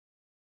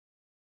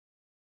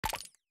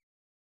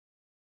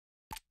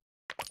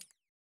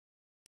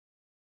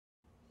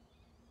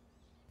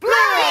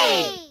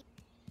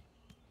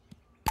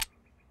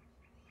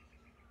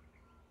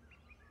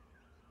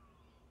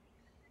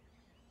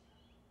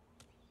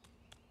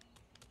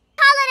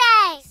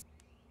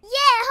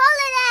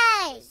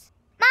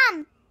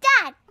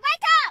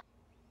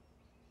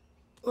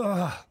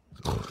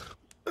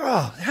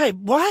Hey,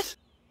 what?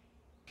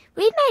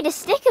 We made a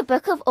sticker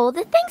book of all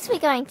the things we're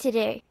going to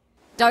do.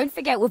 Don't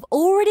forget, we've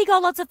already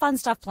got lots of fun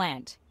stuff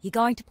planned. You're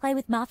going to play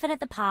with Muffet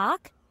at the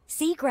park,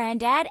 see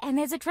Grandad, and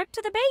there's a trip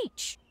to the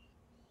beach.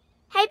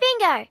 Hey,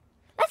 Bingo,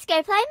 let's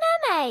go play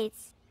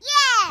mermaids.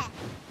 Yeah!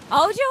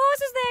 Hold your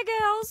horses there,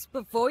 girls.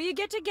 Before you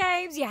get to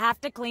games, you have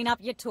to clean up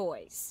your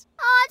toys.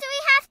 Oh, do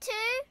we have to?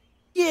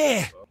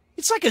 Yeah,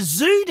 it's like a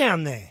zoo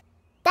down there.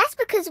 That's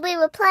because we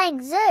were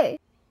playing zoo.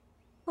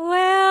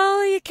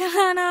 Well, you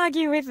can't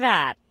argue with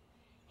that.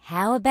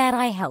 How about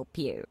I help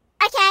you?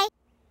 Okay.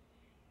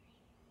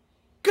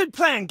 Good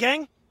plan,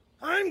 gang.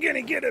 I'm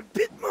gonna get a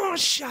bit more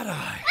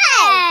shut-eye.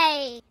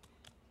 Hey!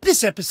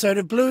 This episode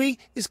of Bluey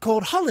is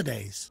called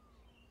Holidays.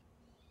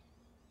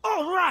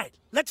 All right,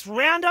 let's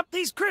round up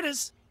these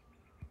critters.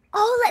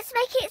 Oh, let's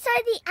make it so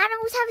the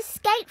animals have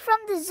escaped from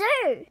the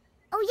zoo.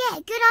 Oh yeah,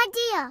 good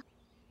idea.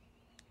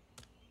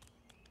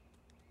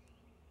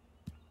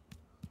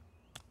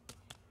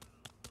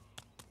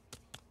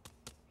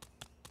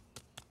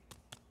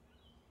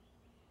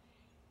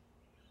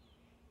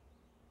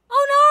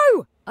 Oh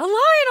no! A lion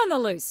on the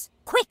loose!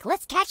 Quick,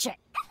 let's catch it!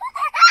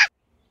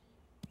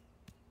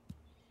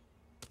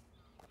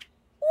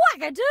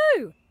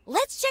 Wackadoo!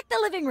 Let's check the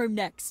living room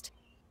next.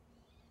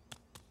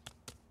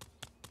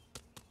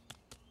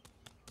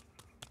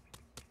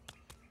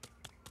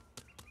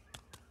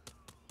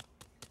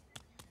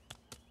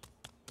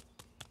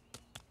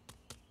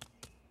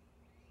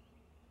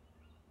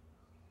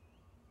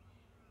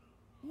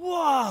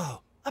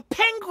 Whoa, a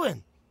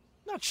penguin!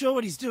 Not sure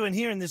what he's doing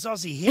here in this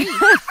Aussie heat.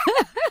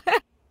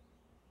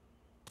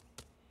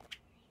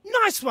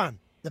 Nice one!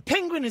 The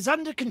penguin is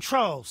under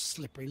control,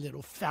 slippery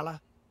little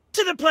fella.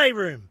 To the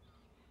playroom.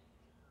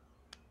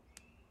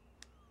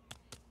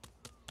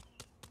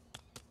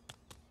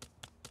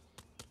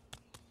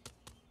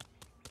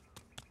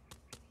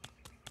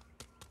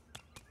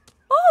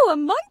 Oh, a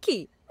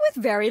monkey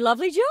with very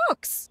lovely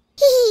jokes.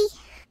 Hee hee.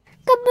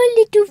 Come on,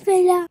 little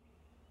fella.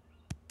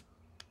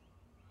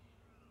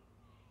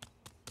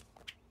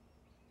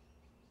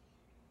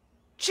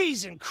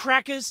 Cheese and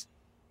crackers.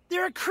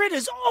 There are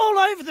critters all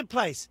over the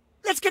place.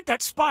 Let's get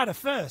that spider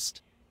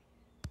first.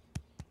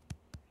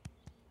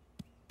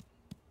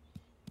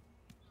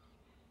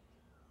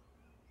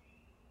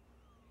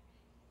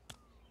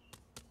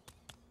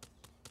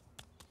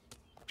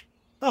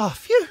 Oh,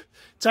 phew.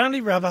 It's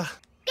only rubber.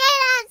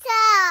 Good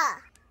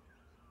answer.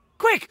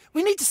 Quick,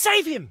 we need to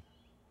save him.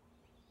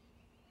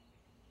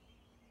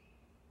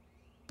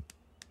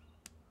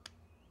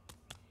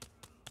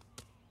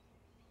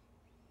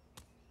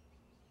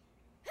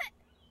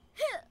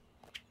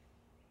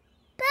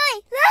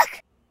 Billy,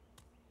 look.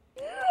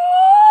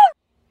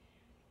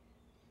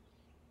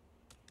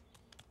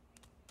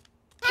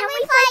 Can we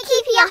play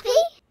Keepy Uppy?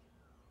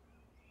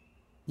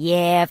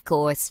 Yeah, of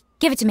course.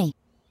 Give it to me.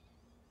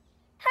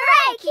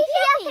 Hooray, Keepy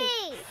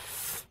Uppy!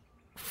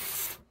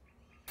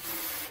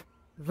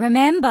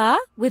 Remember,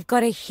 we've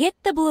got to hit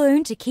the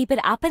balloon to keep it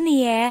up in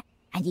the air,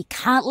 and you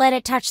can't let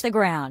it touch the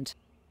ground.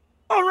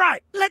 All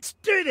right, let's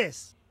do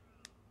this.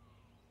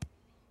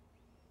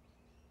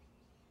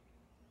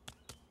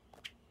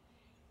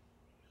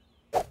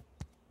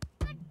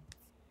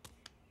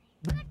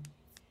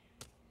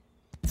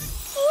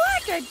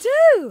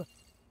 Wackadoo!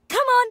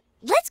 Come on,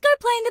 let's go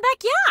play in the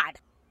backyard.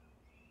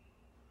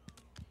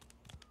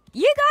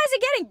 You guys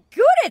are getting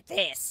good at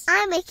this.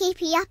 I'm a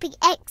Keepy Uppy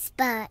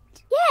expert.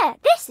 Yeah,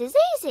 this is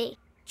easy.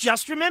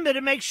 Just remember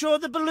to make sure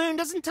the balloon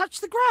doesn't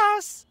touch the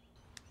grass.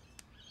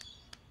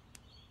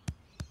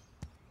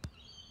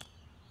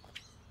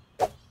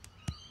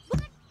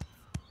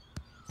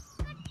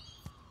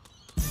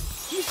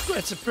 You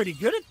squirts are pretty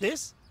good at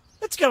this.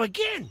 Let's go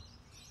again.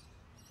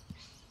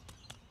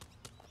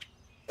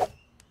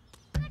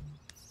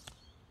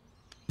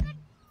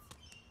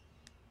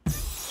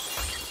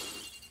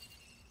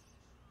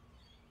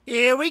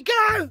 Here we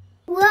go.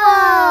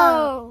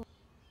 Whoa!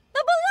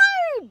 The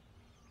balloon!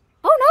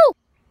 Oh no!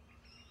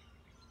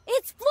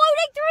 It's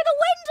floating through the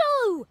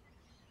window!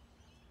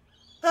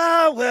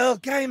 Ah, well,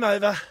 game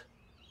over.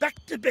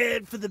 Back to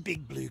bed for the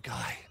big blue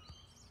guy.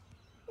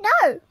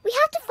 No, we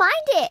have to find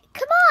it.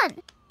 Come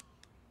on.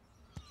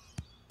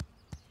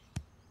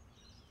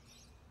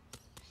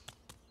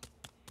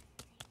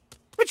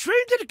 Which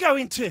room did it go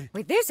into?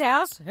 With this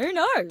house, who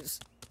knows?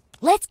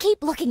 Let's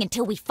keep looking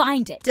until we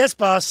find it. Yes,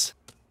 boss.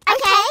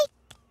 Okay.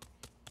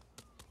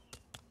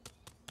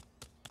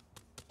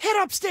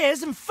 Head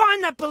upstairs and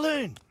find that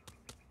balloon.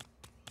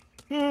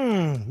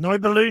 No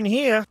balloon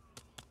here.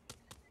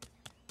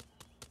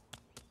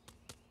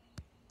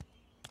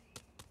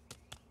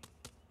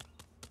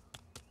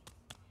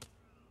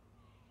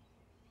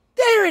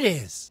 There it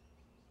is.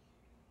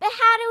 But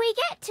how do we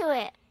get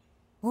to it?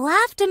 We'll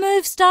have to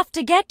move stuff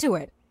to get to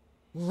it.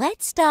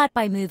 Let's start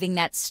by moving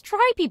that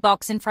stripy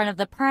box in front of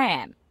the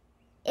pram.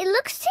 It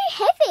looks too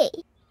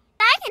heavy.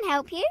 I can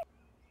help you.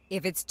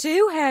 If it's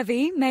too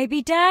heavy,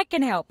 maybe Dad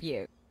can help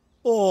you.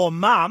 Or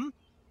Mum.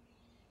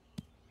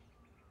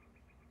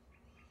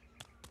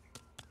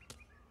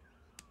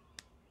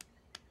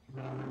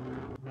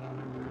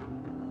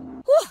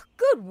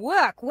 Good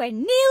work, we're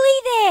nearly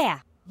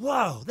there.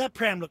 Whoa, that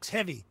pram looks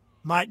heavy.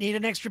 Might need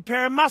an extra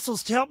pair of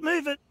muscles to help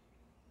move it.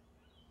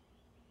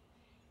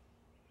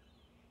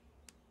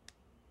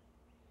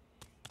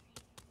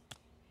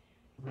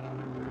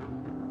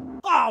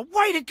 Oh,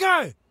 way to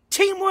go!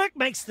 Teamwork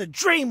makes the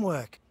dream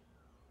work.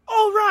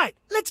 All right,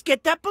 let's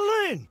get that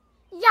balloon.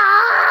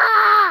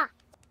 Yeah!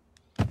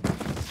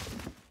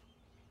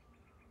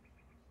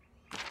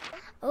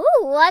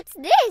 Ooh, what's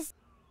this?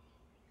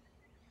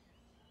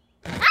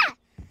 Ah!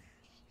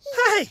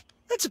 Hey,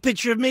 that's a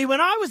picture of me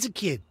when I was a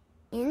kid.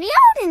 In the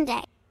olden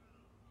days.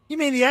 You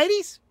mean the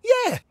 80s?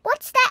 Yeah.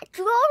 What's that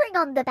drawing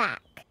on the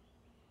back?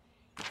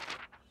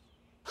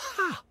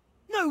 Ha!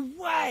 No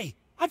way!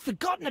 I'd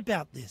forgotten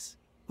about this.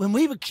 When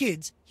we were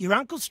kids, your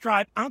Uncle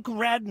Stripe, Uncle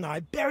Rad and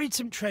I buried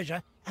some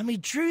treasure and we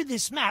drew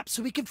this map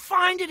so we could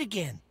find it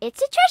again.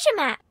 It's a treasure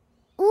map.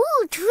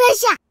 Ooh,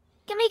 treasure!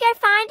 Can we go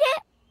find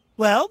it?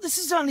 Well, this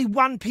is only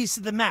one piece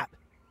of the map.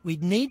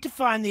 We'd need to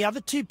find the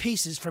other two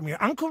pieces from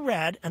your Uncle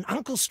Rad and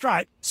Uncle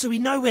Stripe so we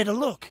know where to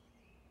look.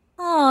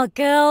 Oh,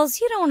 girls,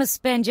 you don't want to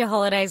spend your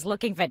holidays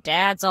looking for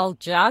Dad's old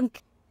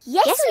junk.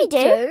 Yes, we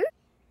do.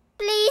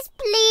 Please,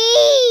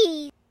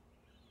 please.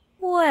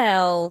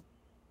 Well,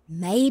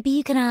 maybe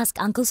you can ask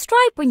Uncle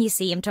Stripe when you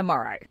see him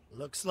tomorrow.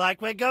 Looks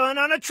like we're going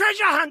on a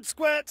treasure hunt,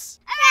 Squirts.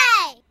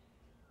 Hooray!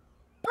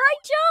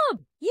 Great job!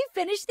 You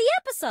finished the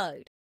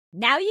episode.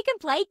 Now you can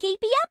play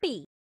Keepy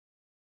Uppy.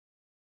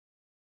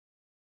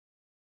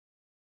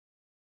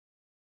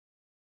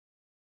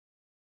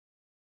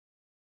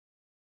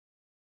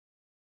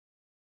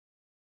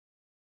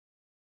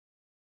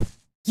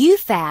 You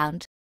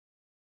found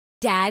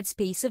Dad's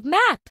piece of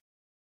map.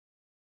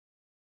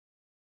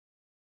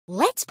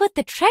 Let's put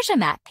the treasure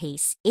map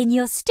piece in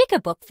your sticker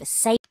book for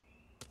safety.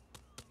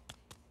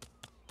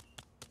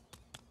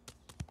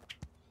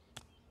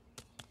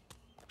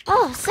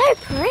 Oh, so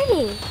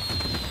pretty.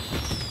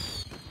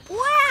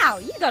 Wow,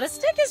 you got a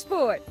sticker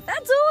sport.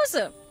 That's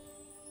awesome.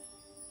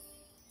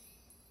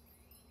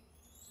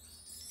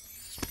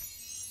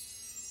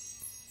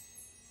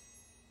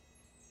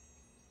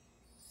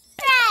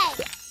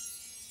 Hooray!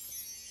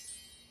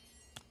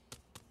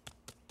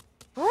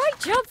 Great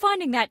job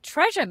finding that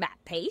treasure map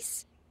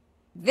piece.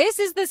 This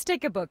is the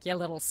sticker book, you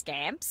little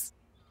scamps.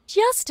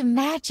 Just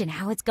imagine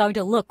how it's going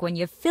to look when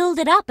you've filled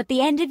it up at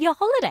the end of your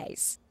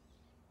holidays.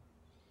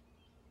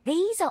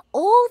 These are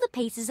all the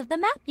pieces of the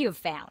map you've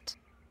found.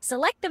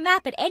 Select the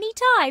map at any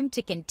time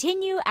to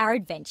continue our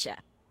adventure.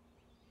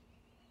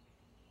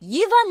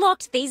 You've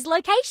unlocked these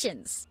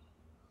locations.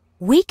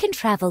 We can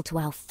travel to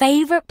our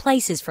favourite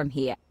places from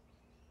here.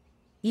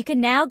 You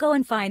can now go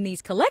and find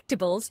these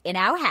collectibles in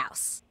our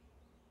house.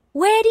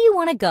 Where do you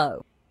want to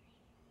go?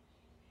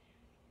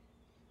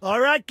 All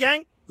right,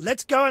 gang.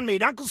 Let's go and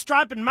meet Uncle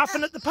Stripe and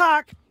Muffin at the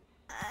park.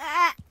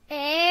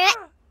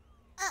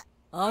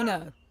 Oh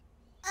no.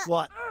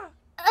 What?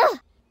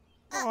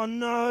 Oh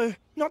no,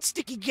 not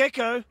Sticky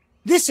Gecko.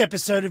 This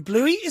episode of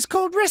Bluey is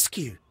called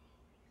Rescue.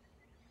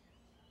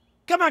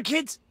 Come on,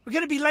 kids. We're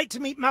going to be late to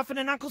meet Muffin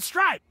and Uncle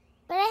Stripe.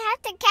 But I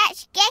have to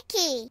catch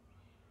Gecky.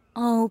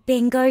 Oh,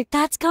 Bingo,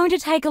 that's going to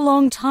take a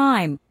long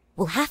time.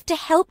 We'll have to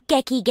help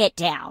Gecky get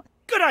down.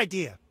 Good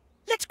idea.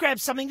 Let's grab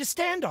something to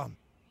stand on.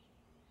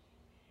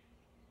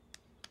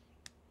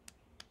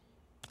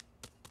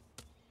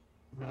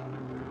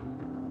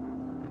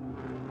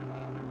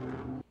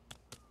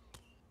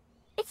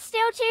 It's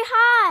still too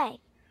high.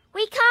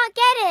 We can't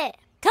get it.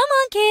 Come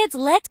on, kids,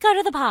 let's go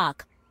to the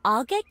park.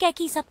 I'll get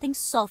Gecky something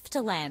soft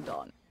to land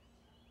on.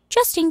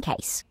 Just in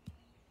case.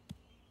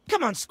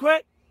 Come on,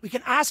 Squirt. We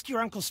can ask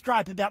your Uncle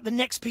Stripe about the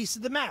next piece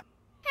of the map.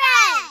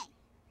 Hooray!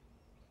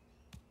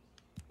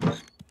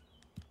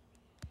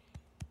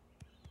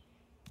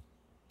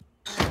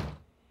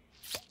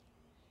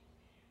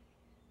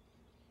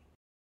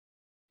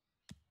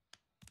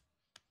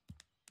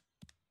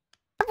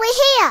 We're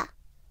here.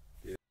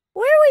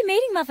 Where are we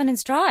meeting Muffin and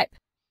Stripe?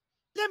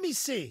 Let me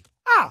see.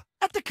 Ah,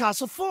 at the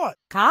Castle Fort.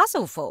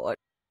 Castle Fort?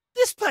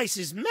 This place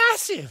is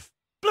massive.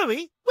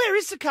 Bluey, where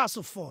is the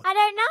Castle Fort? I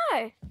don't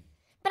know.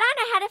 But I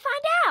know how to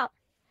find out.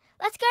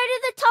 Let's go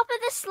to the top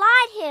of the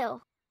slide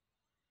hill.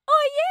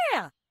 Oh,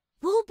 yeah.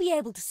 We'll be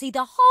able to see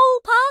the whole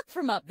park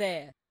from up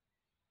there.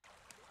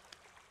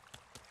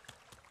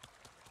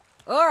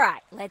 All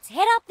right, let's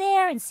head up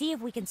there and see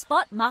if we can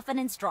spot Muffin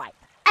and Stripe.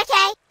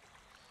 Okay.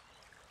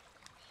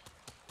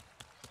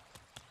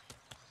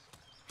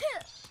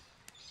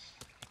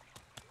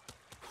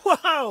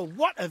 Whoa,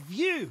 what a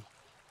view.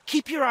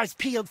 Keep your eyes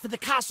peeled for the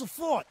Castle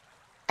Fort.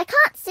 I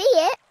can't see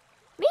it.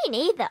 Me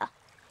neither.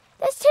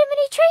 There's too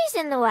many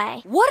trees in the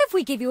way. What if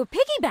we give you a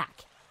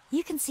piggyback?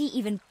 You can see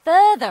even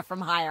further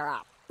from higher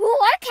up. Ooh,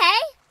 okay.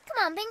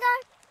 Come on, Bingo.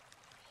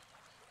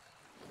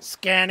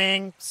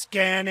 Scanning,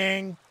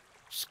 scanning,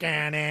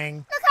 scanning.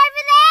 Look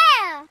over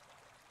there.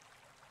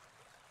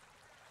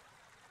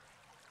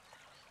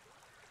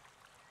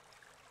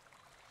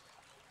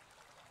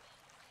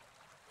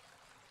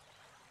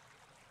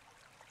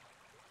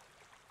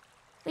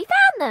 We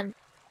found them.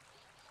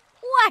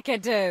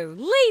 Wackadoo!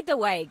 Lead the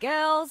way,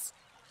 girls.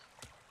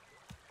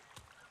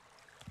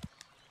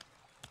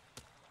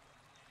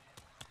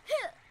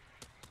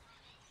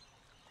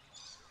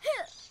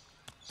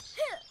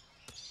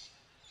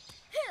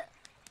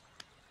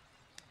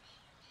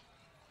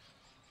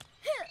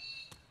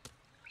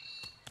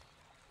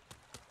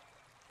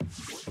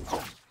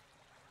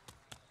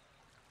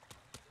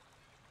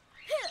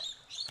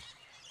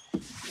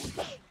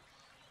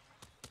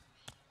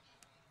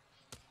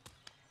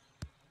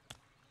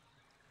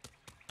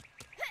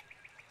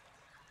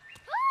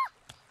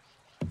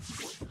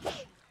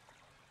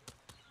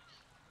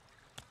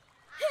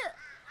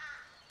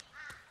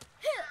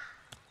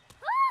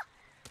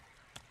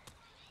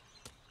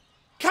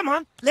 Come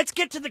on, let's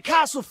get to the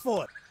castle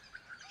fort.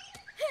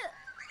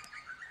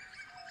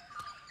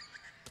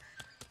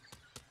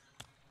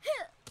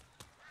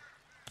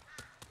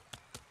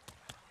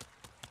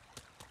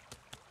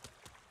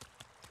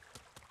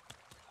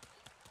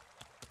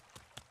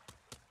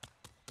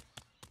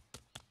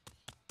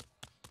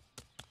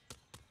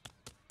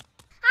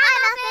 Hi,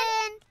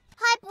 Muffin.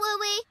 Hi,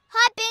 Bluey.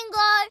 Hi,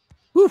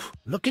 Bingo. Oof,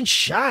 looking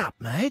sharp,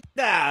 mate.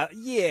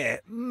 Yeah,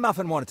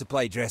 Muffin wanted to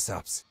play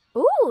dress-ups.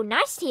 Ooh,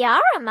 nice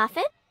tiara,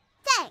 Muffin.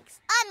 Thanks.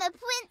 I'm a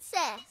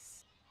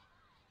princess.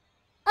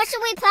 What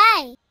should we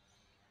play?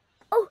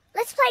 Oh,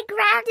 let's play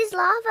Ground is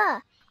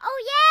Lava.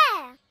 Oh,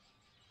 yeah.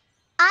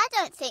 I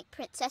don't think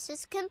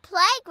princesses can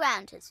play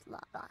Ground is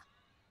Lava.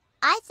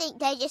 I think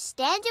they just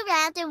stand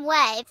around and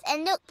wave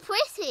and look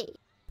pretty.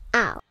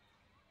 Oh.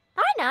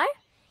 I know.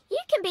 You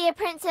can be a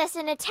princess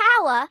in a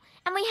tower,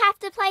 and we have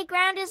to play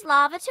Ground is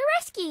Lava to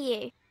rescue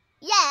you.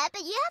 Yeah,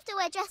 but you have to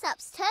wear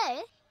dress-ups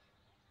too.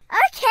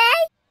 Okay.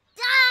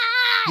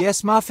 Ah!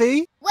 Yes,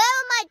 Muffy? Where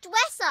are my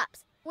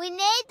dress-ups? We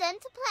need them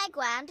to play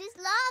Ground is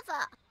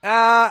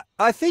Lava.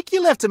 I think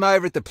you left them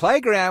over at the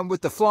playground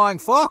with the flying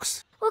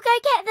fox. We'll go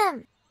get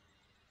them.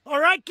 All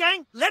right,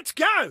 gang, let's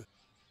go.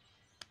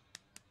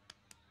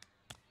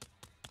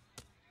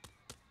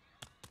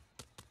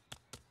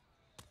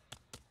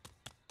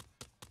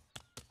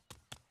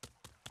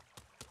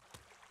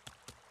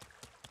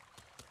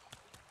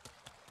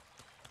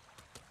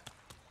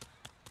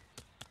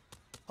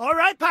 All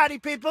right, party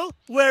people,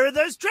 where are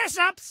those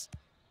dress-ups?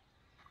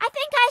 I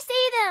think I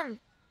see them.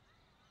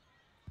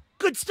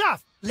 Good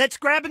stuff. Let's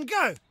grab and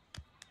go.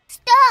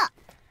 Stop!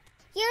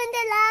 You're in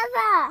the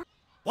lava.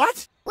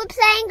 What? We're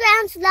playing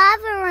Ground's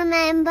Lava,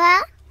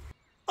 remember?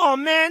 Oh,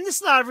 man,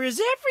 this lava is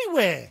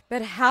everywhere.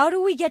 But how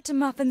do we get to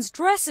Muffin's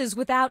dresses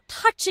without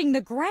touching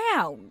the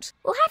ground?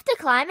 We'll have to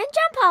climb and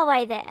jump our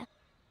way there.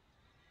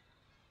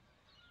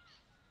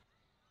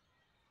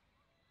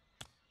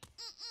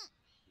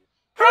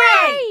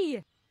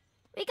 Hooray!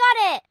 We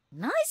got it.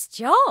 Nice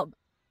job.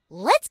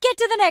 Let's get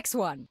to the next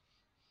one.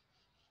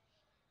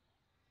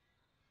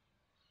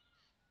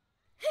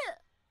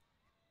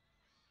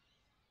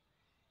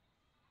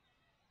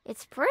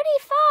 It's pretty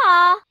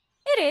far.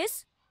 It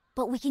is.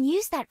 But we can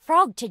use that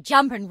frog to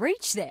jump and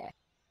reach there.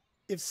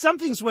 If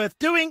something's worth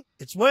doing,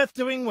 it's worth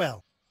doing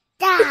well.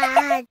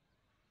 Dad!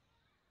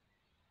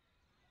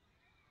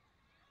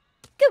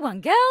 Good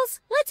one, girls.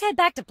 Let's head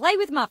back to play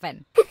with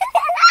Muffin.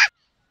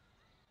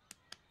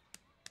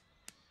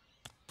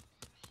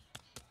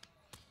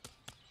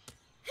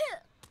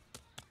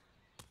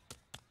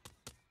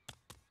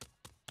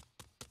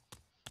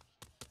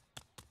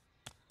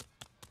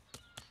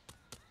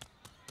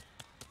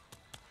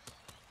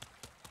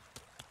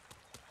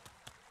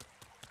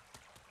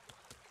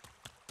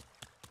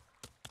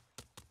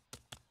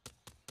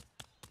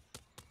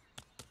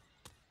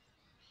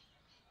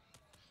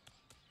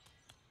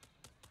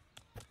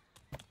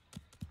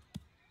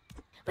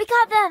 We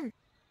got them.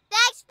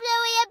 Thanks,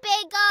 Bluey and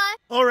Bingo.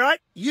 All right,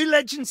 you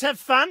legends have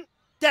fun.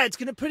 Dad's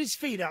going to put his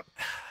feet up.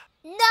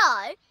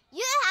 No,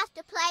 you have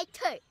to play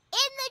too, in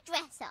the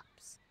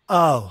dress-ups.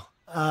 Oh,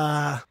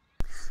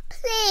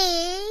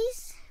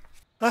 Please?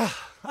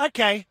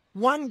 okay,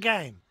 one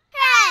game.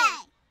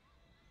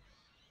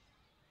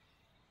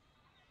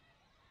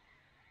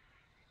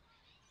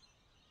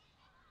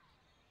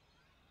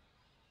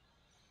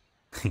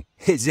 Hey!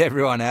 Is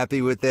everyone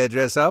happy with their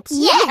dress-ups?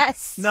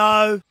 Yes!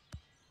 No.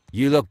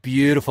 You look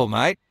beautiful,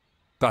 mate.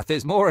 But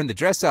there's more in the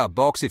dress-up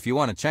box if you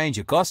want to change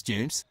your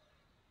costumes.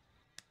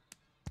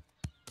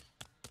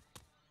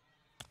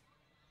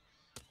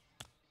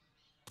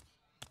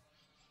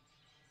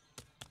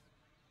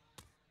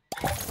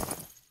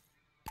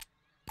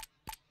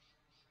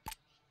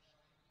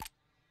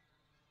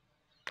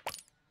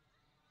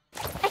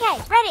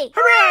 Okay, ready.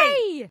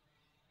 Hooray!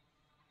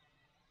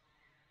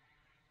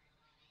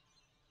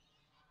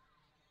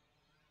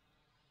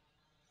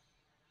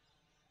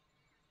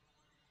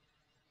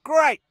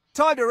 Great!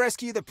 Time to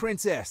rescue the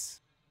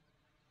princess.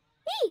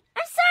 Eee,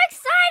 I'm so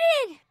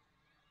excited.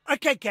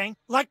 Okay, gang,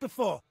 like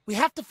before, we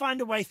have to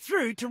find a way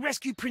through to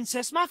rescue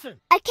Princess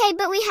Muffin. Okay,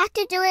 but we have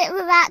to do it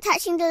without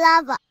touching the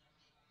lava.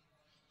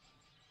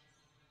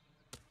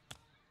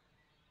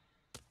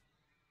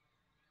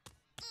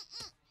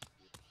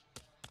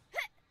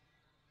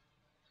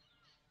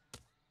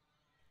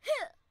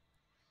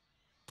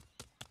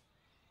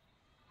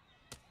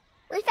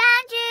 We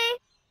found you!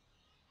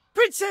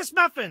 Princess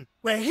Muffin,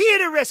 we're here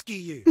to rescue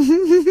you.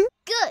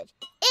 Good.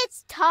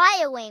 It's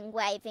tiring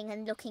waving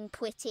and looking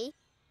pretty.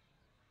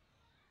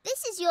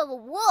 This is your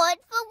reward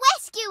for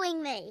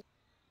rescuing me.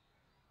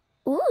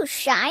 Ooh,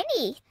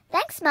 shiny.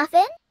 Thanks,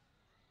 Muffin.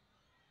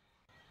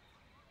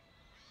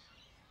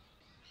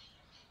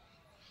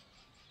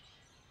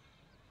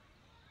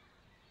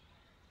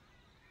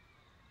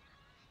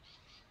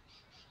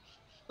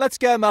 Let's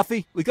go,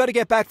 Muffy. We got to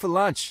get back for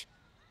lunch.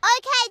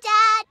 Okay,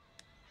 Dad.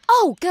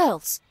 Oh,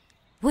 girls.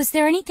 Was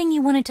there anything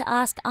you wanted to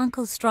ask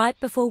Uncle Stripe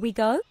before we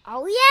go?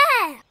 Oh,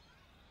 yeah.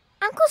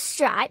 Uncle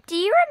Stripe, do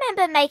you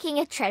remember making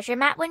a treasure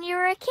map when you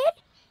were a kid?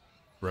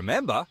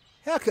 Remember?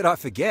 How could I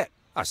forget?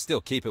 I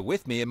still keep it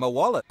with me in my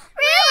wallet.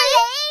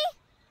 Really?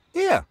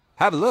 Here,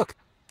 have a look.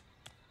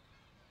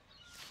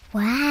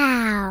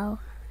 Wow.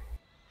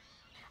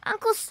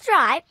 Uncle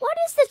Stripe, what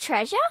is the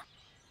treasure?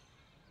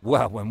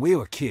 Well, when we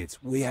were kids,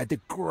 we had the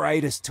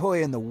greatest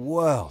toy in the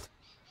world.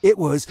 It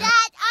was... Dad,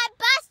 I'm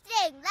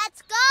busting.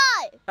 Let's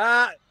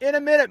go. In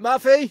a minute,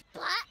 Muffy.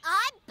 But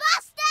I'm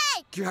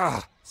busting.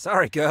 Gah,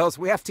 sorry, girls,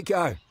 we have to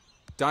go.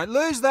 Don't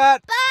lose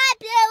that. Bye,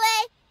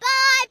 Bluey.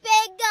 Bye,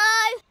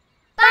 Bingo.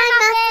 Bye,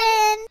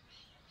 Muffin.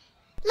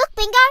 Look,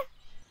 Bingo.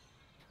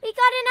 We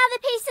got another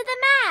piece of the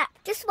map.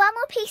 Just one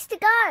more piece to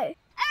go.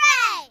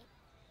 Hooray!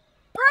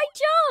 Great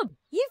job!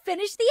 You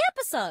finished the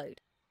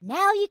episode.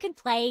 Now you can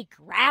play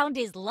Ground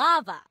is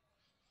Lava.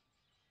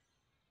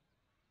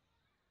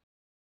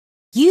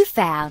 You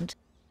found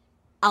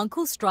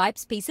Uncle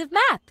Stripe's piece of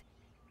map.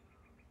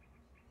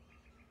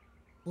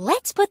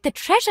 Let's put the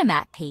treasure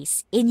map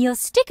piece in your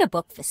sticker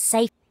book for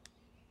safety.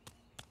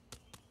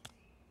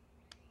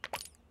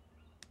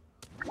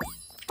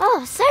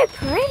 Oh, so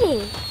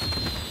pretty.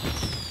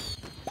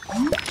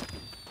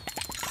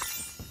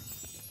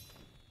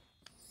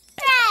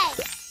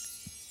 Hooray!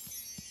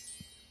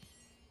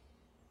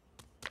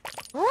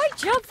 Great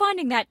job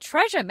finding that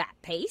treasure map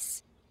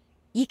piece.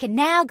 You can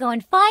now go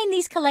and find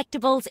these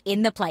collectibles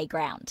in the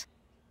playground.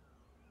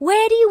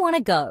 Where do you want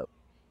to go?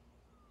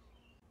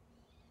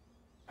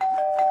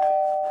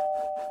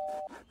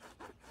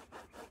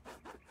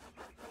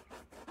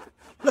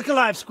 Look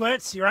alive,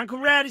 Squirts. Your Uncle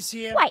Rad is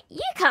here. Wait,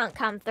 you can't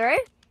come through.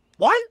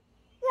 What?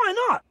 Why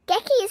not?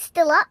 Gecky is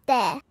still up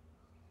there.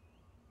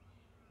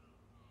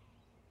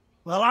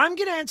 Well, I'm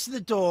going to answer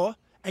the door,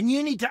 and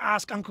you need to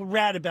ask Uncle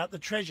Rad about the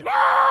treasure.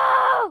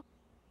 No!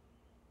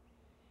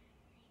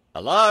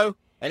 Hello?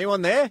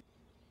 Anyone there?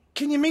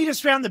 Can you meet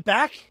us round the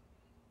back?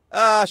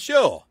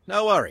 Sure.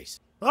 No worries.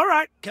 All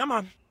right, come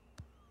on.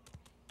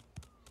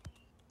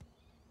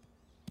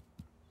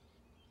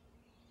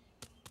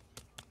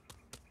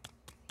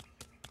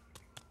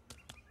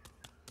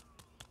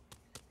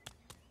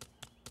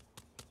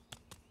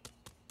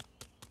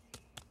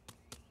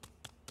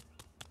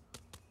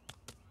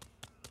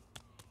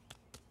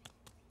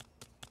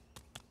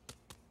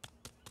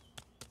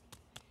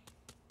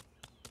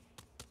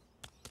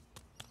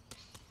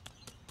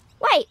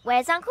 Wait,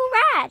 where's Uncle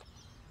Rad?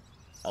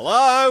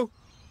 Hello?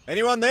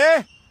 Anyone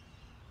there?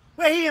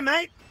 We're here,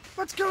 mate.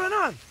 What's going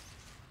on?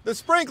 The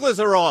sprinklers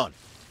are on.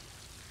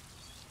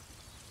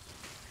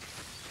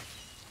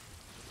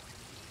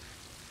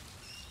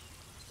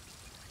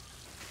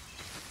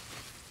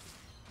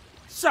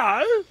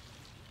 So?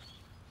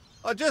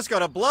 I just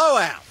got a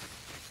blowout.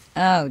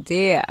 Oh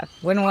dear,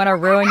 wouldn't want to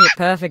ruin your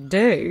perfect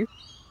do.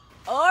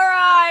 All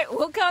right,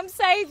 we'll come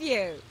save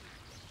you.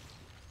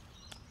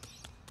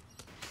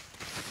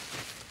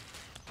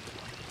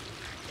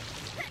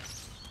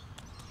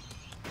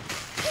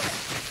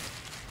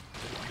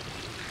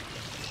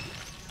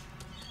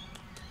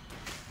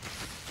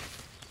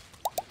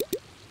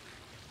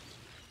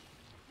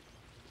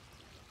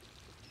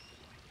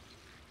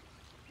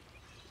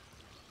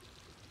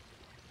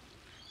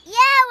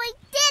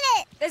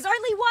 There's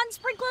only one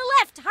sprinkler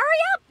left. Hurry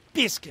up!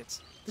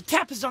 Biscuits. The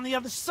tap is on the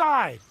other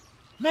side.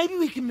 Maybe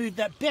we can move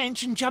that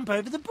bench and jump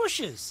over the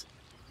bushes.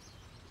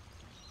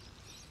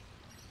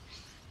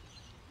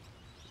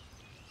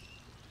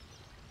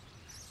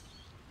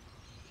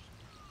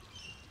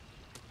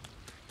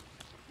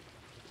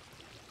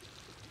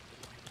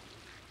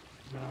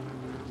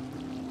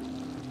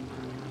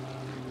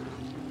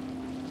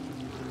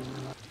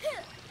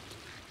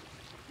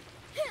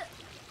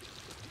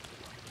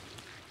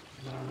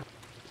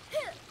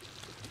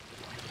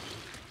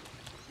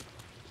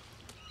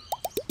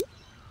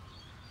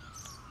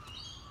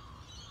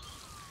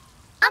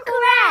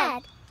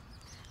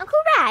 Uncle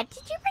Rad,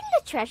 did you bring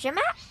the treasure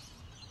map?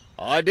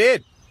 I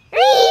did.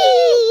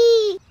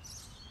 Whee!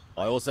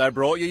 I also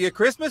brought you your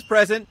Christmas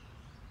present.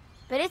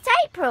 But it's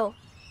April.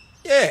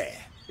 Yeah,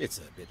 it's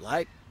a bit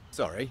late.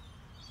 Sorry.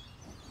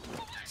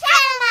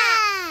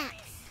 Chattermax!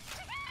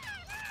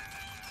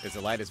 It's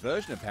the latest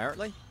version,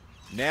 apparently.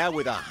 Now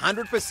with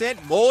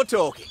 100% more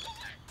talking.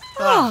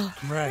 Oh,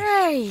 great.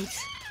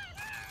 great.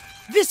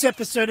 This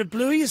episode of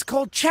Bluey is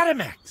called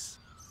Chattermax.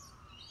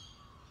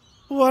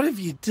 What have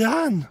you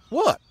done?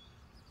 What?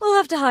 We'll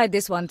have to hide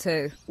this one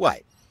too.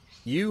 Wait,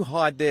 you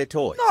hide their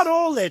toys? Not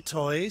all their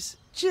toys,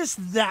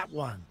 just that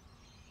one.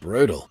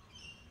 Brutal.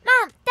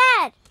 Mum,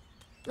 Dad,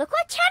 look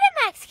what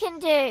Chattermax can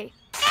do. Eat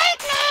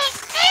me!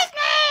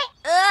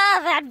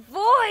 Ugh, that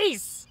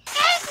voice!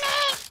 Eat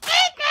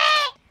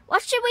me!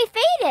 What should we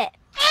feed it?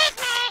 Eat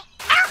me!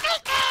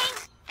 Healthy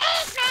things!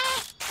 Eat me!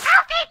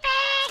 Healthy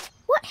things!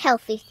 What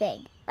healthy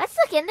thing? Let's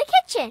look in the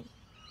kitchen.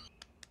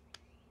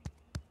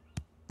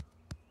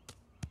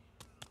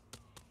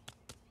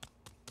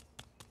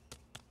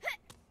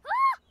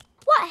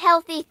 What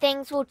healthy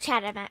things will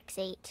Chattermax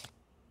eat?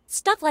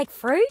 Stuff like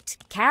fruit,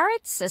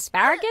 carrots,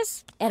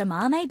 asparagus,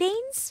 edamame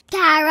beans.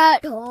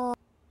 Carrot.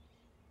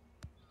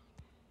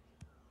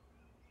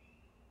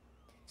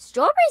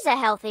 Strawberries are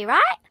healthy, right?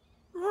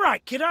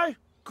 Right, kiddo.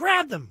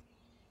 Grab them.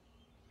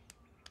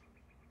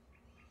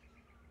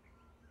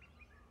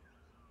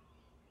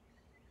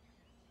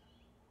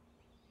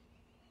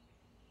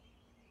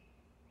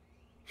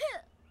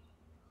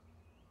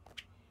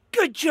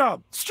 Good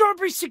job.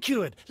 Strawberries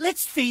secured.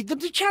 Let's feed them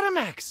to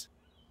Chattermax.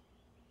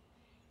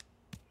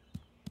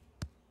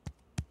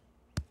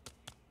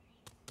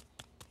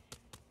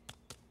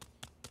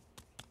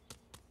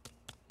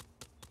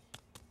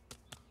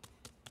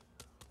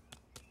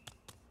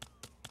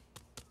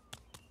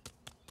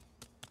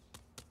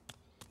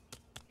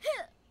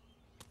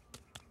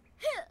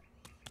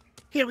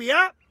 Here we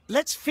are.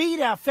 Let's feed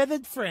our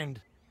feathered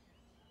friend.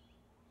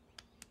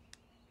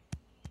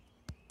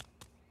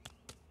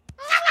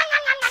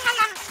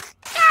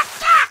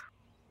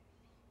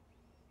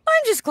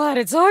 I'm just glad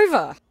it's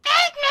over.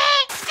 Feed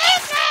me!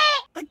 Feed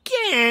me!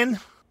 Again?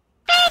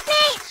 Feed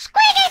me!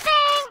 Squeaky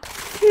thing!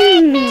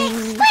 Feed me!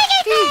 Squeaky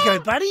Here you thing! go,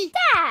 buddy.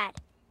 Dad,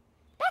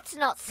 that's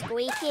not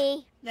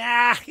squeaky.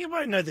 Nah, you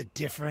won't know the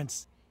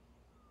difference.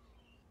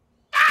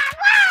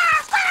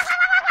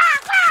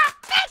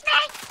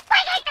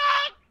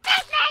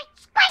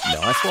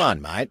 Nice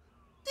one, mate.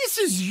 This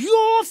is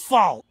your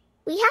fault.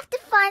 We have to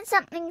find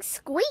something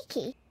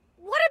squeaky.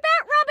 What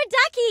about Rubber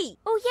Ducky?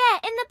 Oh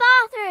yeah, in the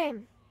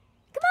bathroom.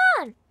 Come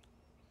on.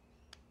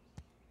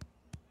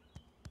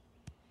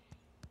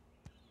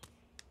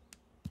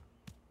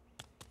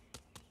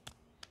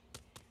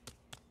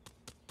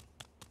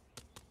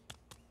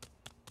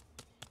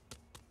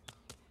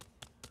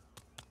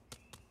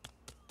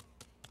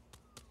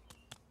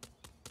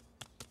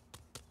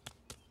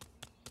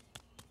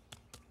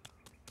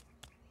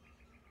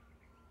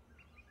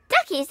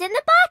 Ducky's in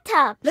the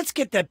bathtub. Let's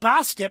get that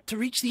bar step to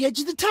reach the edge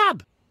of the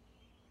tub.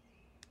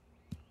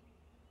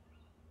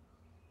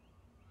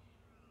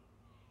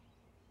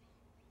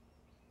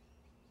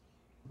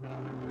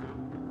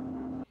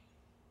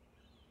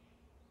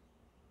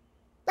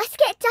 Let's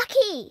get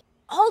Ducky.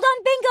 Hold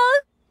on,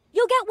 Bingo.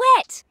 You'll get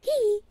wet.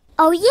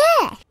 Oh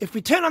yeah. If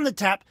we turn on the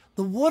tap,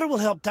 the water will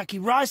help Ducky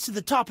rise to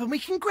the top and we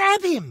can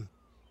grab him.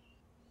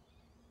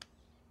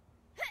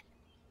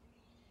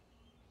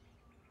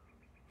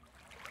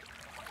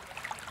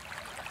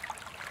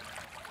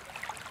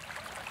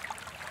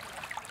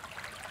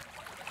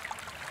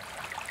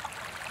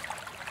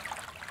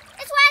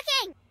 It's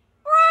working.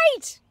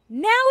 Right.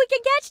 Now we can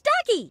catch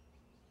Ducky.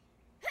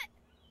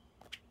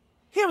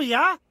 Here we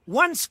are.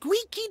 One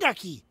squeaky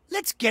ducky.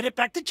 Let's get it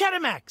back to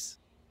Chattermax.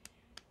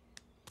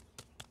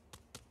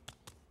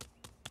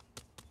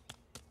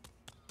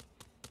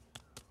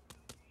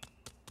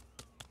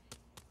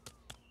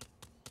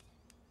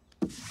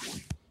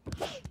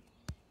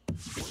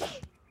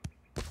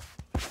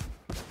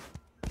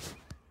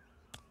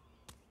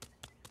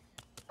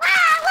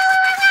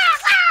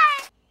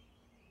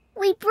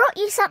 We brought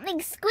you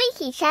something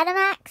squeaky,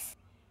 Chattermax.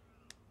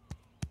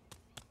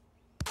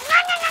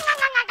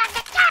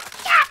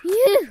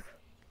 You.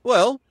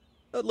 Well,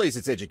 at least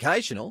it's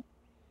educational.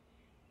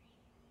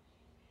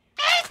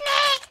 Feed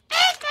me!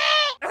 Feed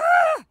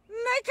me!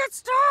 Make it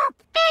stop.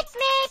 Feed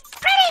me!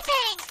 Pretty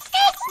thing!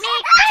 Feed me!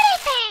 Pretty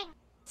thing!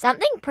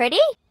 Something pretty?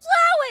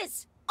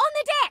 Flowers on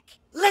the deck.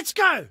 Let's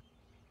go.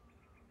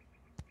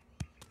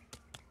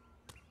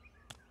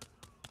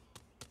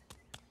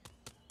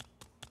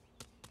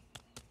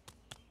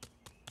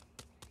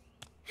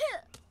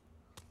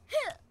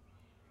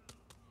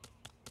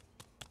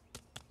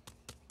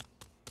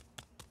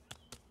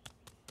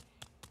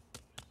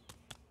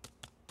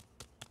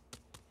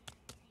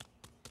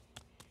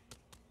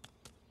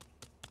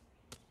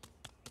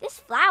 This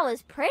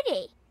flower's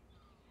pretty.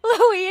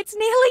 Bluey, it's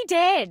nearly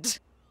dead.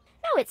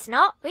 No, it's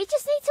not. We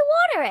just need to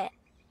water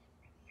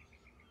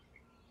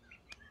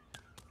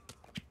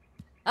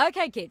it.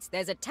 Okay, kids,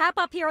 there's a tap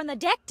up here on the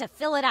deck to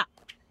fill it up.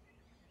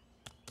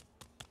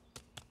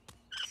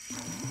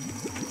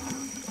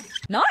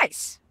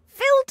 Nice.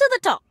 Filled to the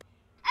top.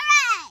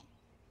 Hooray!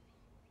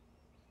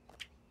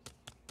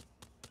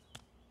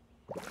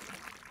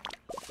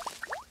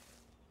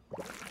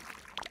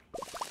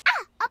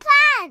 A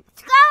plant!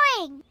 It's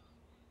growing!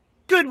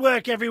 Good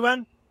work,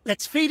 everyone.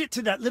 Let's feed it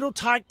to that little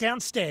tyke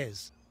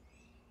downstairs.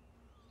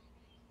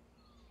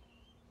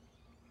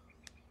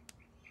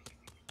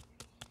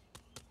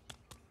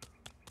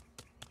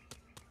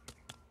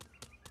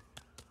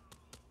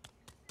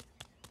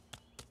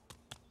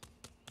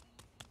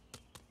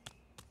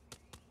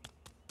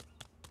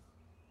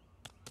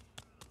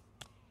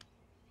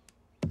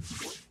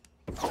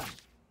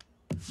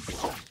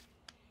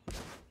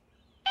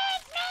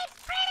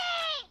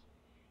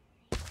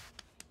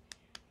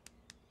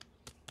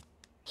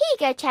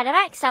 Here you go,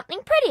 Chattermax. Something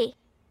pretty.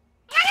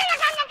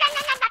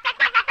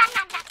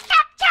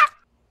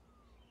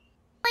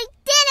 We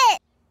did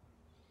it!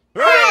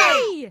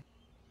 Hey!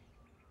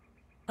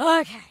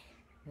 Okay,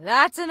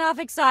 that's enough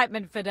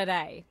excitement for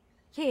today.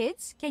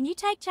 Kids, can you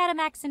take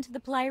Chattermax into the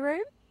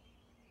playroom?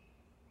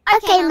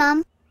 Okay,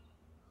 Mum.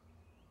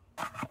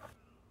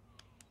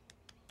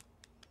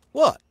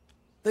 What?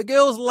 The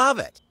girls love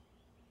it.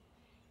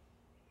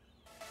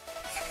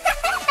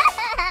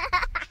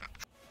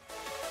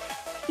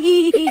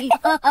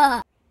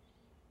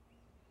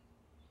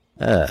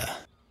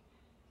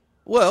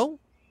 Well,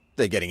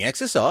 they're getting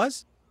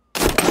exercise.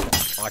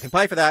 I can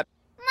pay for that.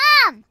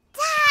 Mum!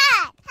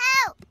 Dad!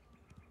 Help!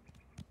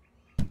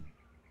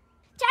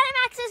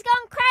 Chattermax has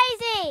gone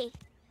crazy!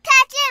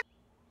 Catch him!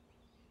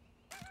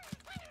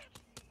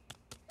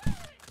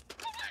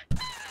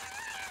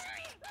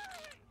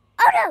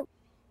 Oh no!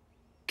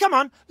 Come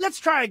on, let's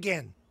try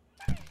again.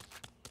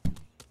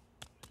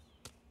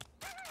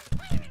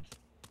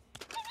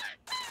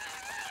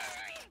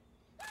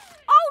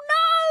 Oh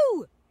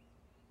no!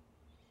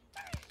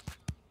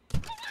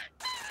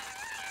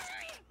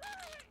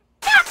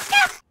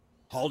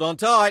 Hold on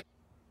tight.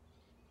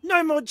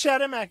 No more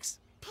Chattermax,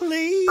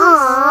 please.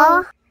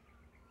 Aww.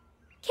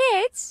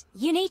 Kids,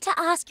 you need to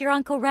ask your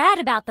Uncle Rad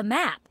about the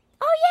map.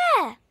 Oh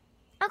yeah!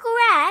 Uncle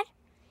Rad,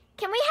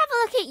 can we have a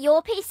look at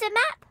your piece of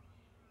map?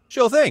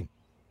 Sure thing.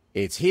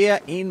 It's here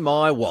in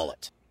my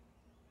wallet.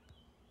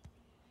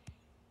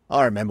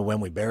 I remember when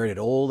we buried it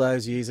all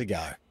those years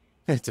ago.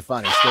 It's a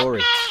funny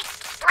story.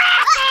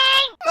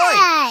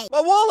 Hey!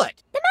 My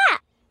wallet! The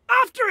map!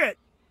 After it!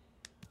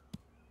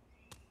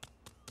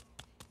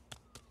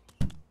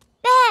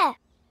 There!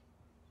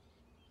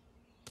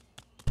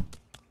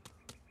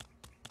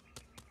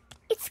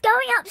 It's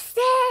going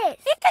upstairs.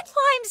 It can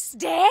climb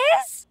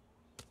stairs?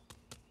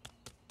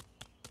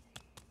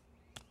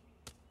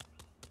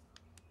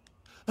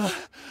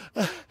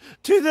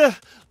 To the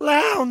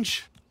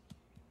lounge.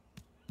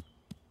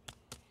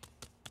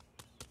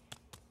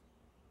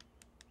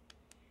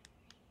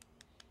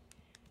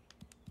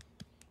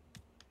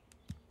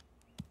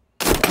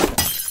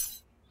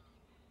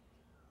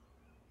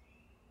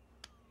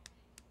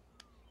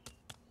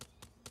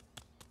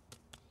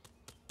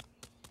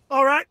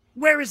 All right,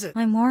 where is it?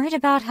 I'm worried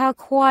about how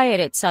quiet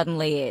it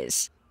suddenly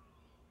is.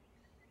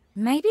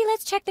 Maybe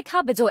let's check the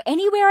cupboards or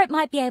anywhere it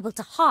might be able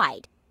to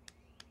hide.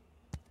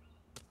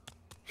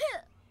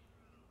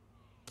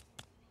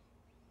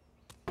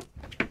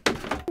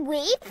 We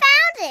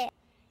found it.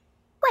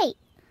 Wait,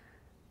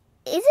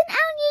 isn't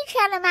our new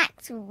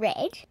Chattermax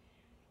red?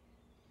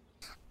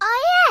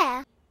 Oh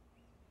yeah.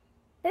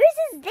 Whose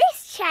is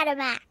this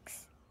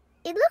Chattermax?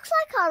 It looks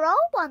like our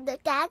old one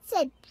that Dad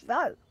said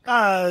broke.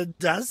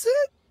 Does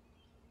it?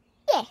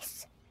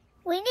 Yes.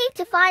 We need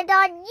to find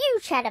our new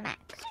Chattermax.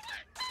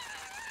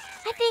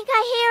 I think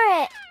I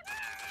hear it.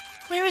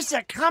 Where is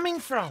that coming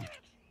from?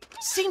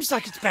 Seems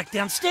like it's back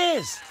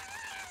downstairs.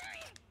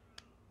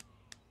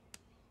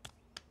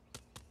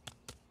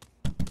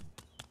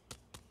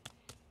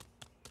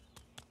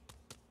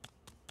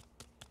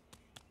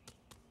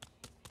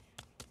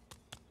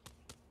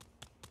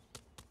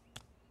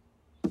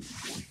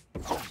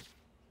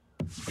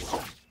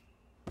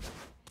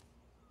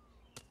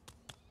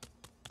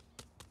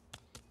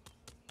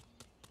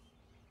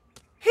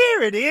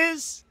 Here it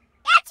is.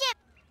 Catch him!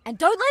 And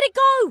don't let it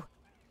go!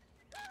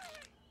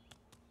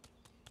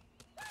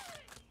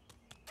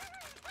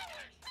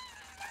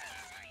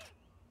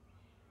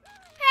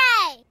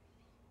 Hooray!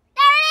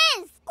 There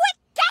it is! Quick,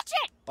 catch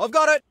it! I've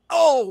got it!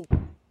 Oh!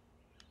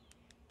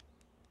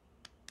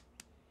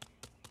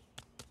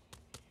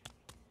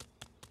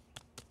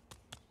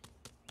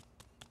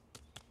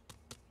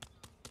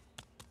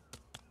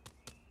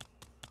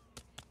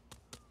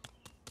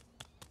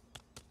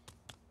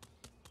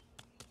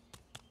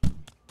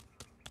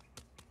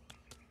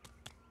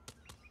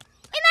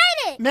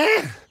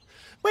 Man,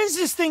 when's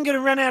this thing gonna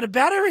run out of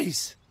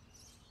batteries?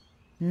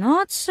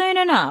 Not soon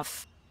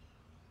enough.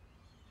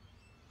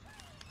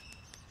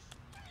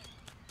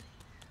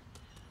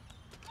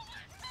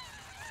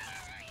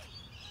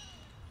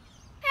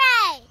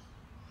 Hooray!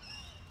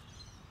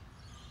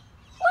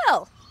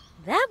 Well,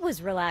 that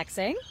was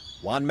relaxing.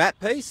 One map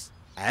piece,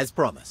 as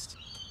promised.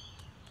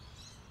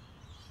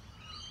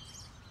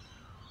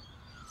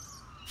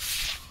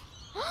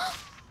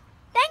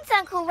 Thanks,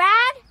 Uncle Rad.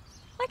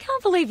 I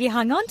can't believe you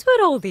hung on to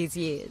it all these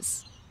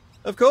years.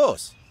 Of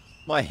course.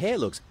 My hair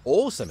looks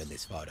awesome in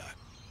this photo.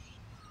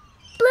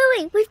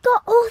 Bluey, we've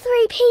got all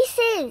 3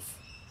 pieces.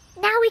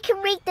 Now we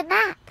can read the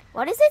map.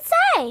 What does it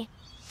say?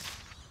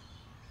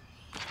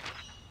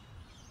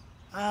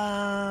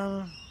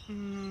 Oh,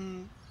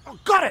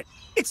 got it!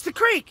 It's the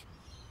creek!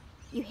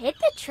 You hid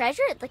the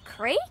treasure at the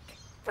creek?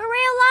 For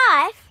real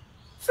life?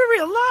 For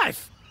real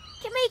life!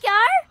 Can we go?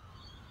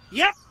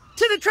 Yep,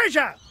 to the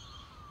treasure!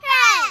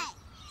 Hooray!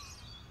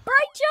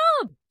 Great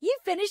job! You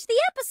finished the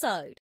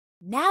episode.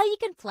 Now you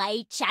can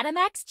play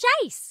Chattermax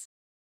Chase.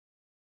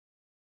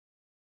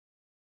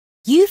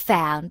 You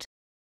found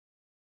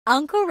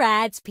Uncle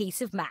Rad's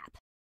piece of map.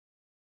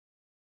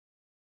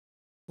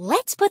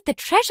 Let's put the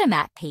treasure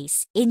map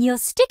piece in your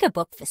sticker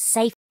book for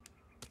safety.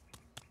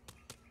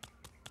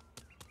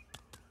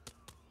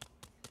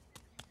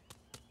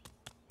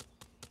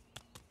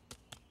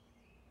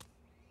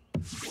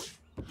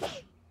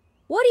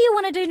 What do you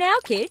want to do now,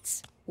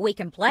 kids? We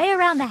can play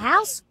around the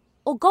house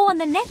or go on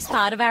the next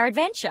part of our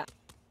adventure.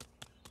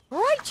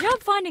 Great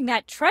job finding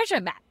that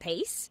treasure map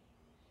piece.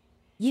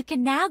 You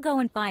can now go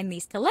and find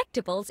these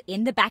collectibles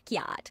in the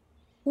backyard.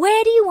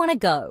 Where do you want to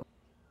go?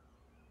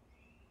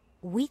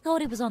 We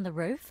thought it was on the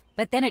roof,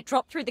 but then it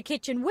dropped through the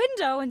kitchen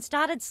window and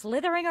started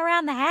slithering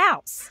around the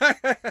house.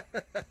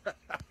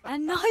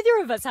 And neither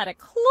of us had a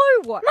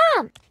clue what...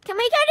 Mum, can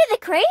we go to the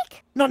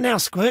creek? Not now,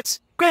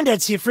 Squirts.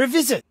 Grandad's here for a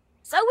visit.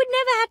 So we'd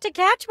never had to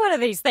catch one of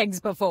these things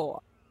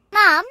before.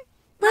 Mum,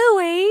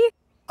 Bluey!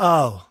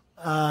 Oh,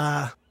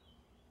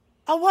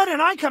 why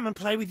don't I come and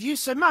play with you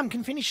so Mum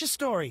can finish a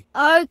story?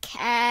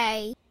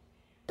 okay.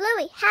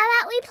 Bluey, how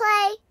about we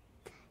play?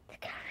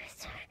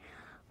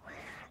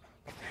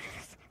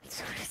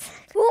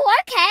 Oh,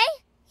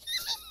 okay.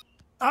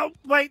 Oh,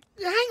 wait,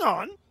 hang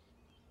on.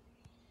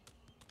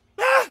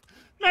 Ah!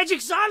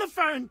 Magic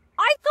xylophone!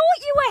 I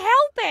thought you were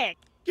helping!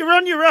 You're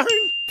on your own.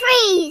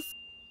 Freeze!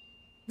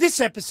 This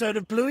episode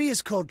of Bluey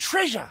is called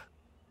Treasure.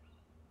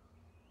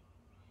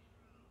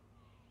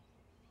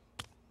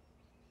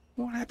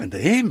 What happened to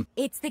him?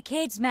 It's the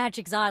kids'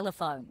 magic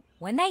xylophone.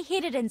 When they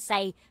hit it and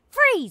say,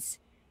 freeze,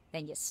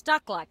 then you're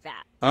stuck like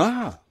that.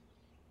 Ah.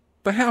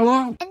 For how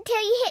long?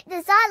 Until you hit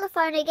the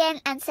xylophone again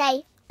and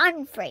say,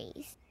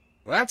 unfreeze.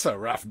 That's a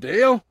rough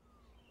deal.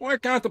 Why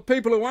can't the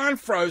people who aren't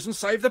frozen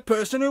save the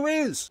person who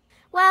is?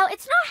 Well,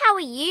 it's not how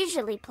we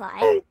usually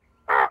play.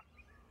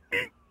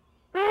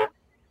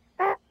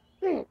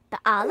 But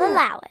I'll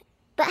allow it.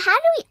 But how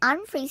do we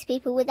unfreeze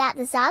people without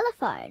the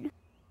xylophone?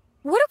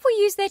 What if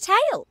we use their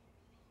tail?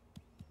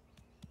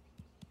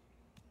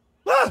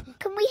 Ah!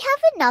 Can we have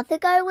another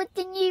go with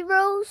the new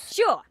rules?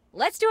 Sure,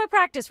 let's do a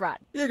practice run.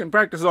 You can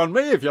practice on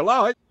me if you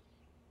like.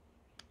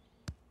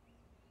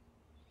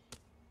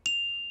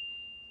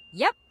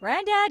 Yep,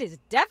 Grandad is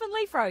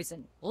definitely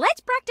frozen. Let's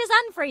practice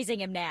unfreezing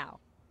him now.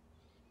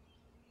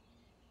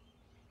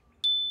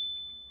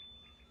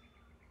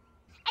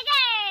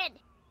 Again!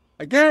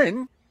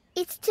 Again?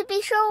 It's to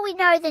be sure we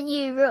know the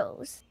new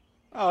rules.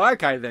 Oh,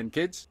 okay then,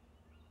 kids.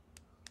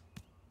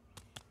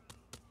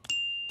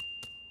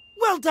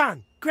 Well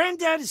done.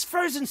 Grandad is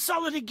frozen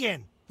solid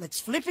again. Let's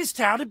flip his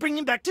tail to bring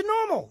him back to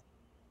normal.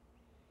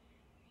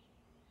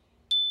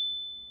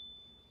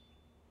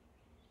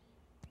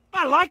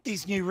 I like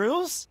these new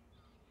rules.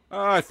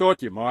 I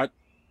thought you might.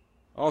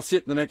 I'll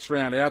sit the next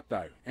round out,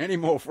 though. Any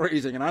more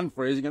freezing and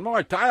unfreezing and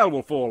my tail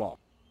will fall off.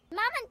 Mum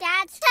and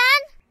Dad's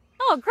turn?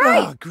 Oh, great.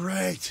 Oh,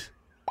 great.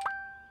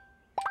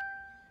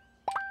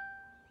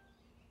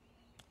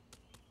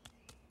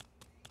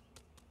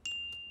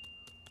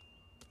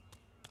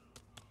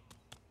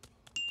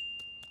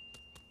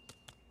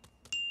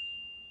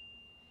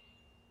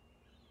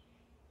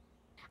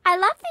 I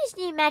love these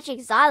new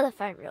magic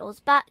xylophone rules,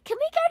 but can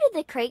we go to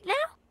the creek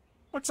now?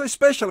 What's so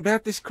special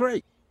about this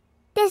creek?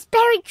 There's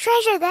buried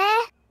treasure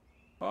there.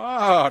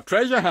 Ah,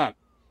 treasure hunt.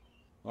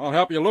 I'll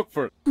help you look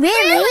for it.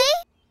 Really?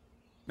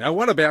 Now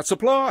what about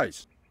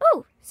supplies?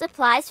 Ooh,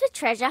 supplies for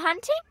treasure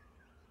hunting?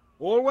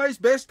 Always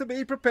best to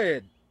be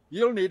prepared.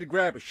 You'll need to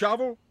grab a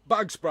shovel,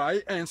 bug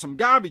spray and some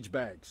garbage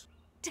bags.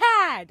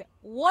 Dad,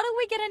 what are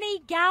we going to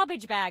need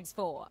garbage bags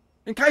for?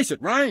 In case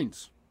it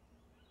rains.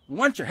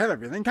 Once you have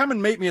everything, come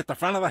and meet me at the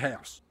front of the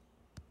house.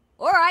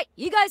 All right,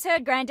 you guys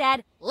heard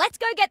Grandad. Let's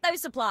go get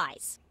those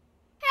supplies.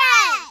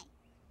 Hooray!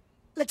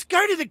 Let's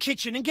go to the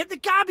kitchen and get the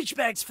garbage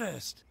bags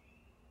first.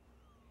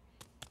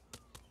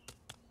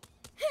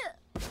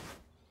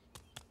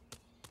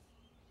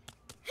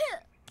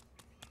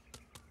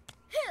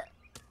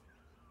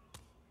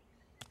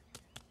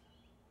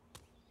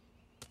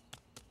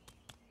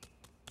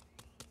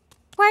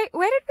 Wait,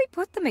 where did we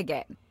put them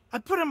again? I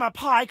put them up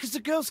high because the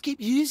girls keep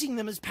using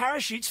them as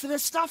parachutes for their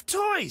stuffed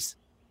toys.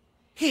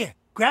 Here,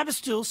 grab a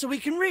stool so we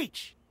can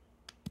reach.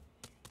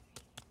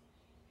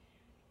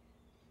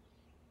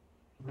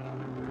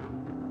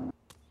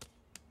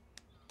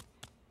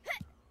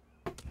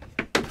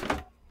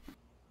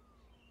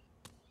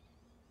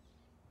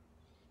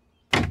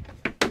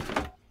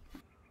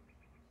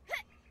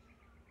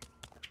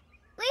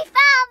 We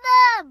found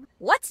them!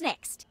 What's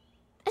next?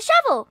 A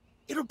shovel!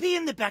 It'll be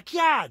in the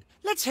backyard.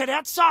 Let's head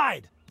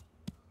outside.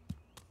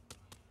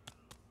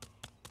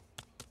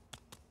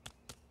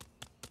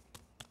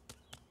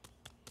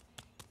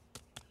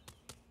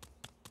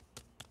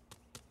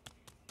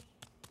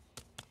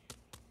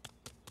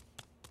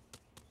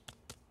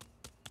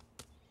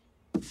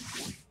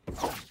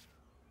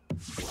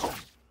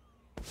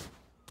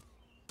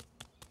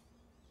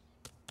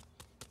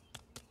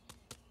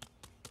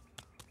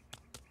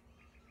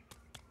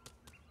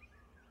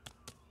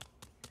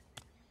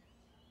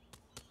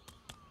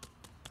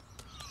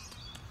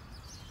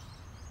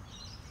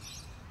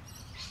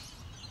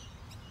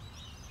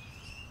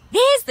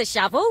 There's the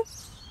shovel.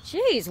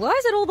 Jeez, why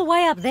is it all the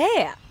way up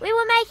there? We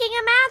were making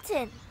a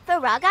mountain for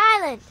Rug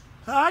Island.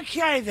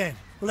 Okay then.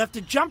 We'll have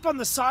to jump on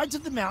the sides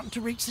of the mountain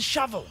to reach the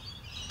shovel.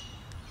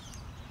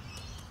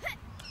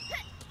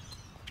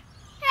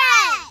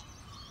 Hooray!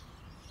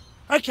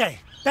 Okay,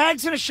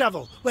 bags and a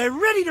shovel. We're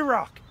ready to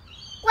rock.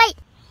 Wait,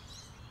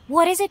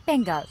 What is it,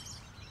 Bingo?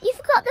 you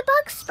forgot the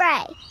bug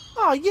spray.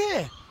 Oh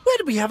yeah, where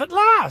did we have it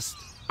last?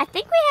 I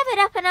think we have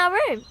it up in our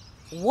room.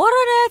 What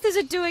on earth is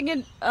it doing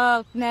in...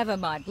 Oh, never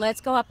mind. Let's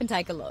go up and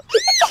take a look.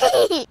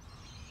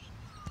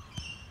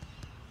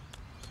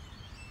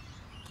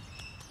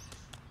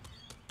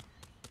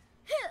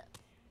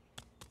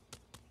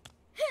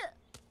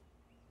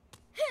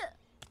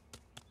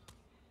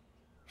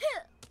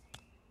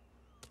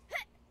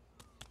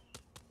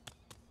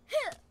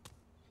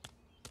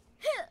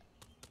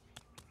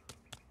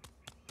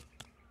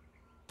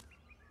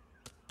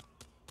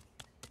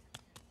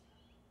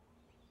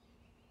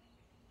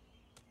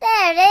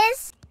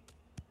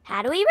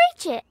 How do we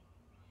reach it?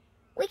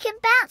 We can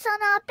bounce on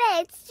our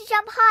beds to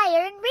jump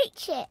higher and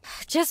reach it.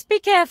 Just be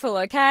careful,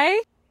 okay?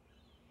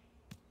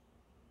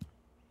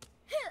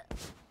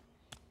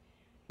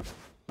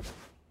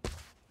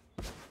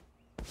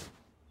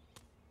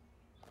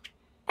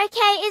 Okay,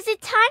 is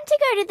it time to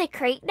go to the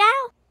creek now?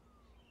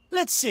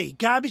 Let's see,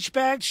 garbage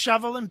bag,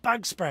 shovel and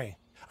bug spray.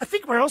 I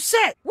think we're all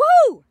set.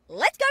 Woo!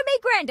 Let's go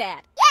meet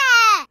Grandad.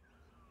 Yeah!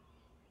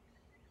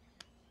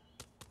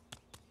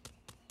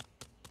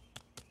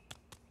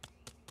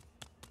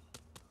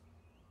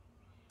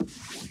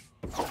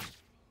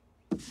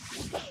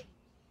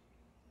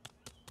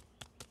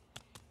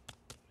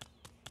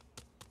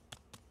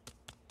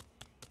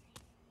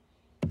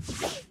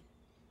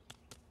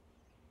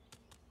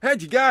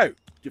 How'd you go? Did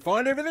you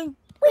find everything?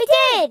 We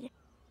did!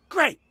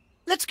 Great.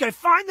 Let's go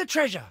find the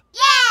treasure.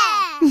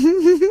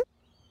 Yeah!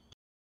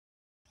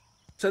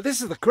 So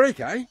this is the creek,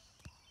 eh?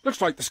 Looks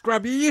like the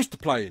scrub you used to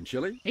play in,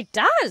 Chilly. It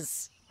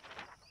does.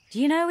 Do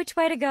you know which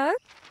way to go?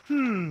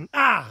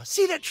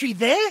 See that tree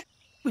there?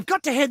 We've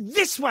got to head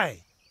this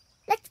way.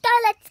 Let's go,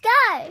 let's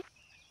go!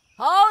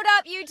 Hold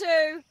up, you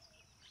two.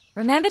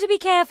 Remember to be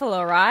careful,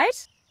 all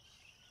right?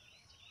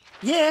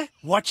 Yeah,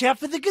 watch out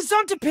for the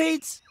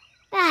gazontopedes.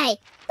 Hey,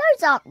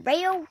 those aren't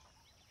real.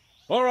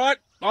 All right,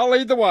 I'll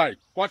lead the way.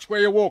 Watch where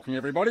you're walking,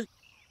 everybody.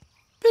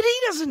 But he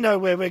doesn't know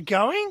where we're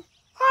going.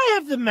 I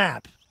have the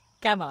map.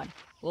 Come on,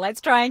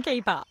 let's try and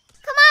keep up.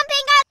 Come on,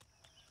 Bingo!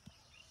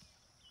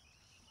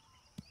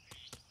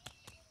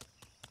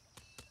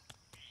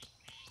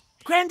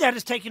 Grandad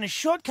has taken a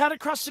shortcut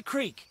across the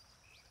creek.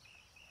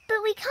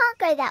 But we can't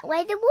go that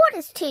way, the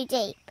water's too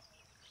deep.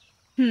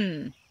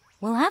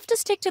 We'll have to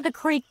stick to the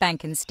creek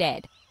bank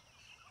instead.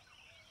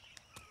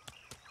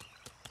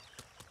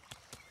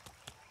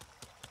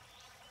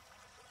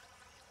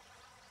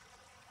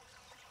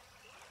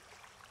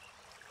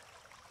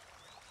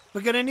 We're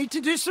going to need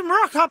to do some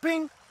rock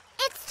hopping.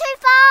 It's too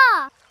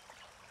far!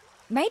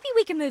 Maybe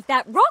we can move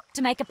that rock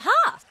to make a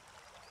path.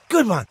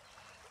 Good one.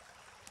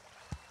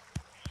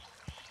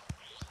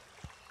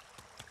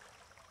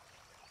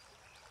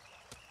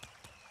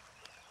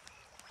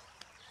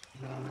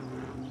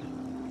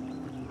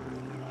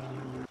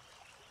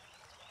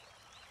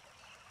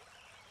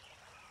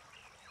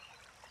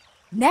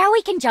 Now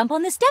we can jump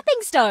on the stepping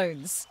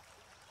stones.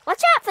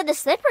 Watch out for the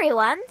slippery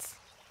ones.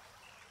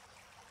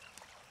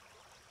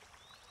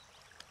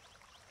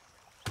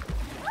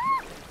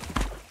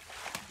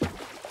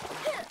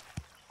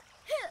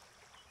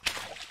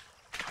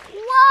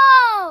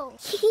 Whoa!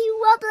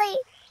 Wobbly.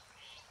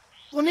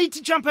 We'll need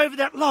to jump over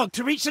that log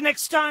to reach the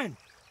next stone.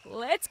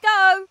 Let's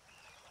go.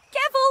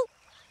 Careful.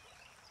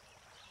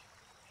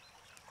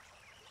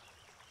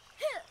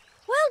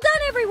 Well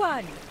done,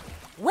 everyone.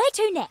 Where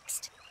to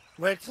next?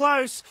 We're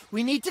close.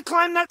 We need to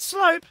climb that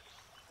slope.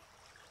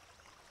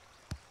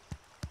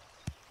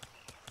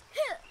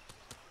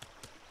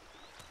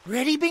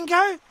 Ready,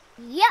 Bingo?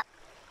 Yep.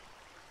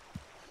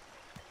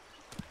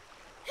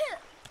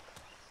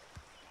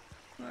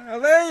 Well,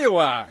 there you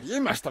are.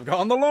 You must have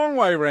gone the long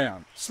way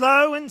round.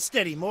 Slow and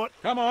steady, Mort.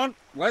 Come on,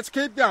 let's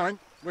keep going.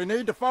 We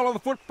need to follow the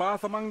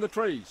footpath among the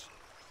trees.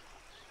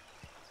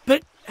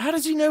 But how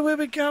does he know where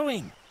we're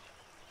going?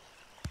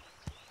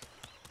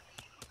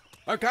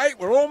 Okay,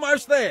 we're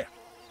almost there.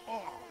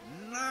 Oh,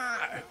 no.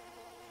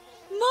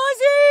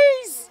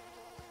 Mozzies!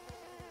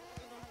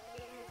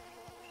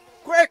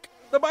 Quick,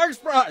 the bug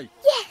spray.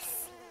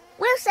 Yes!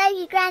 We'll save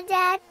you,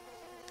 Grandad.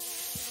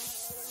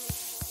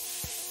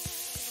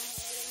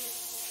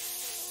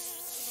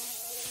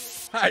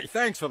 Hey,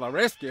 thanks for the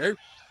rescue.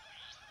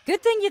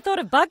 Good thing you thought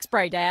of bug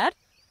spray, Dad.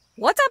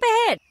 What's up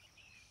ahead?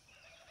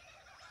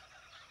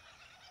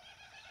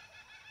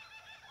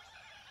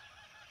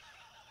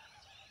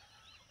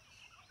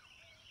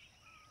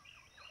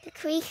 The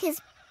creek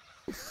is...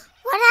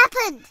 What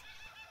happened?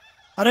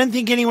 I don't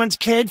think anyone's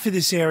cared for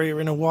this area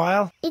in a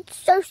while. It's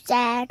so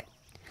sad.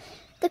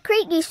 The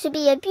creek used to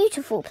be a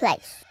beautiful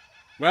place.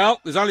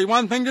 Well, there's only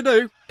one thing to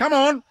do. Come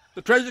on,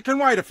 the treasure can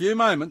wait a few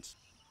moments.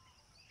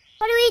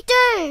 What do we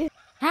do?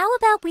 How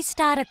about we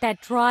start at that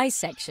dry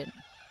section?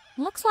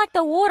 Looks like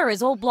the water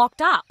is all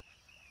blocked up.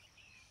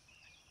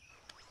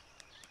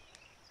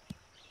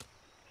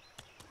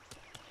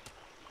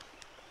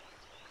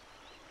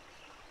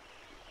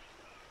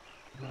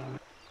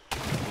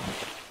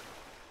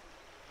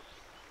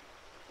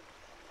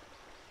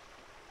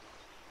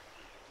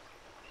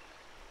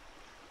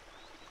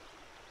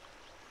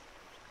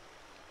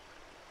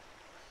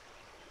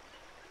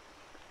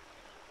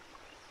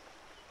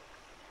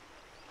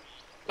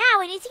 Now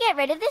we need to get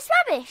rid of this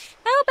rubbish.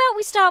 How about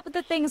we start with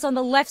the things on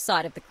the left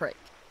side of the creek?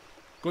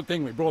 Good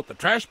thing we brought the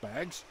trash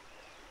bags.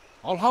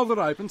 I'll hold it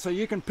open so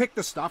you can pick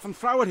the stuff and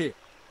throw it here.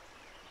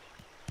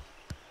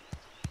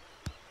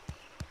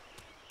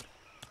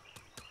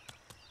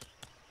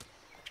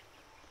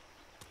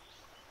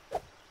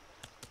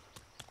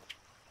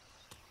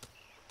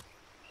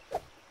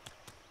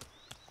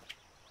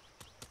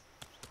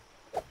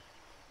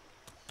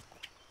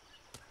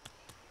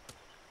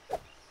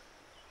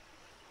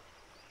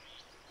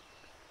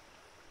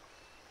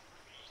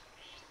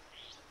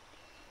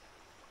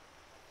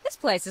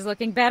 place is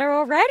looking better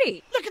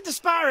already. Look at the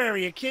spa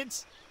area,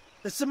 kids.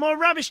 There's some more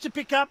rubbish to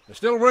pick up. There's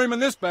still room in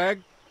this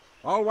bag.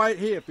 I'll wait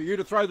here for you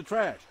to throw the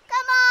trash. Come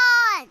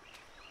on!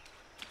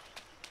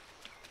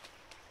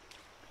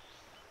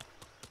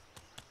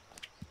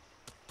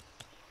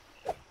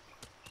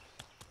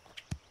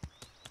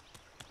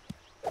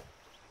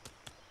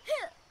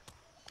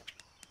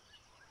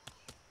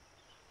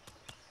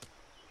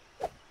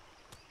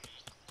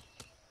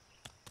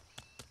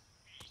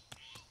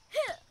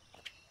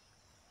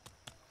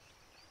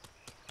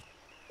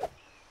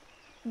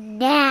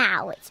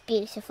 Now it's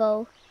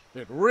beautiful.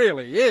 It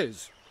really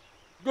is.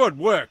 Good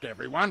work,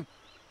 everyone.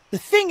 The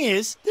thing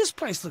is, this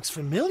place looks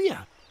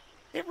familiar.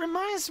 It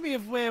reminds me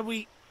of where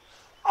we...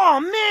 Oh,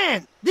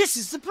 man! This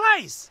is the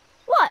place!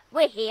 What,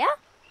 we're here?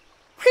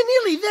 We're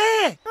nearly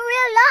there! For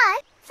real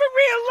life? For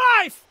real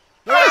life!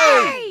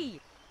 Hey!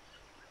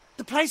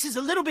 The place is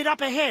a little bit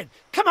up ahead.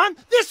 Come on,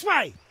 this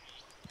way!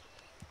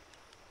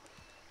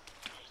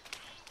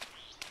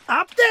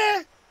 Up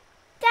there!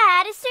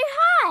 Dad, it's too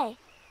high.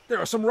 There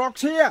are some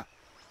rocks here.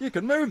 You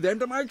can move them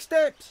to make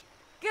steps.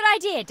 Good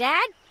idea,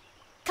 Dad.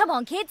 Come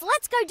on, kids,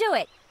 let's go do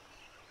it.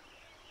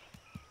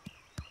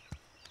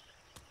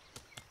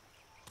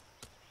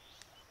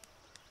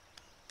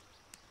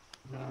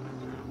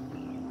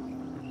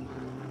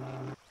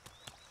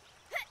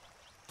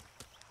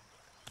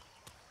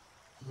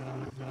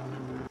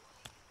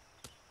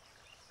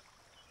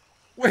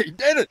 We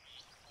did it.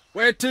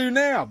 Where to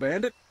now,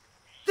 Bandit?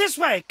 This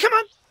way, come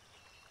on!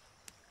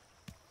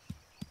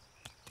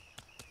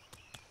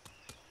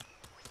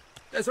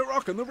 There's a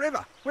rock in the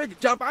river. We can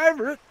jump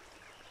over it.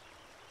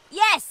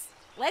 Yes!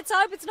 Let's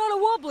hope it's not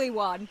a wobbly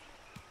one.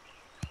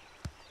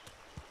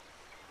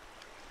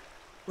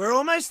 We're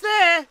almost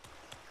there!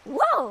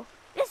 Whoa,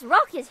 this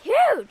rock is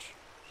huge.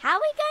 How are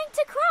we going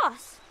to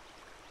cross?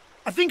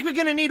 I think we're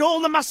going to need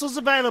all the muscles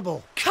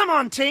available. Come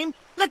on, team.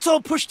 Let's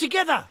all push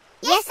together.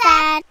 Yes,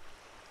 Dad.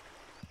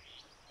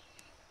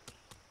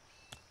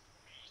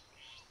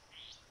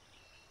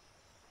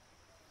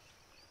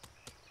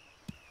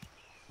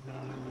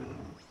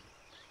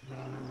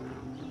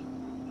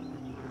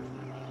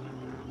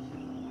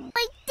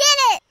 We did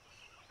it!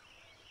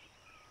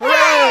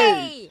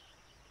 Hooray!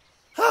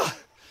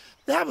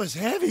 That was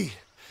heavy.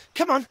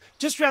 Come on,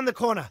 just round the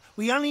corner.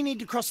 We only need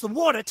to cross the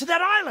water to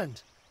that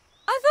island.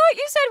 I thought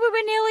you said we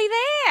were nearly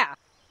there.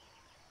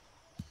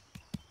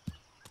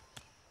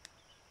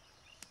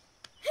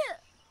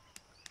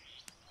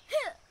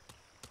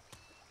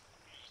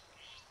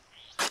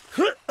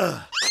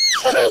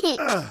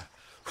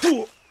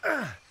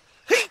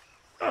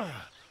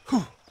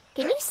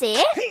 Can you see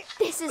it?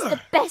 This is the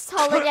best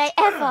holiday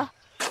ever.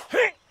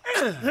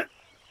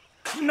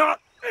 Not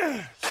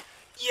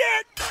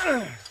yet.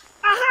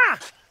 Aha!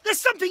 There's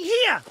something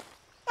here.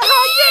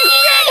 Are you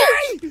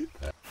ready?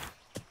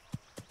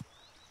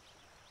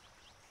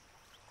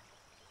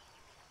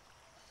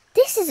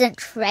 This isn't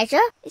treasure.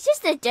 It's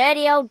just a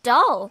dirty old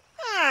doll.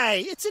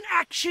 Hey, it's an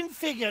action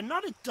figure,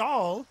 not a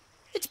doll.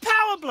 It's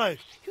Power Bloke.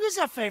 He was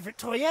our favourite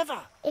toy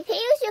ever. If he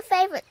was your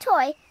favourite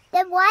toy,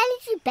 then why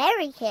did you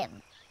bury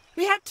him?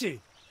 We had to.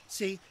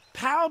 See,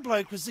 Power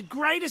Bloke was the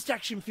greatest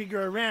action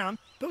figure around,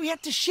 but we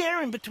had to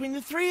share him between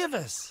the three of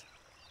us.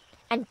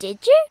 And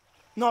did you?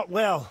 Not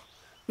well.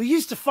 We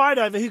used to fight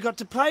over who got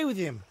to play with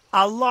him.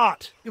 A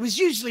lot. It was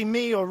usually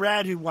me or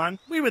Rad who won.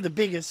 We were the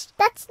biggest.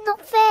 That's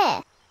not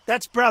fair.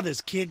 That's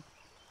brothers, kid.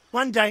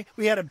 One day,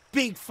 we had a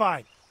big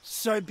fight.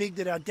 So big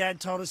that our dad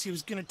told us he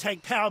was going to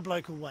take Power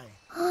Bloke away.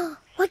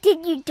 What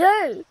did you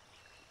do?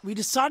 We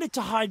decided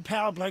to hide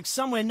Power Bloke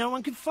somewhere no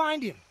one could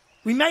find him.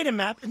 We made a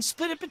map and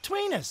split it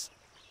between us.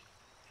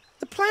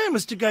 The plan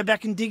was to go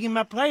back and dig him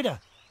up later,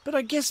 but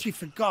I guess we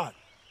forgot.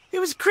 It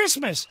was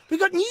Christmas. We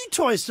got new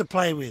toys to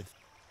play with.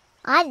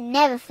 I'd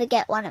never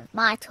forget one of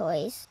my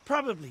toys.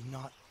 Probably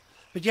not.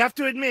 But you have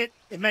to admit,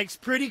 it makes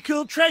pretty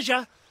cool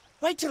treasure.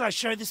 Wait till I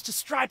show this to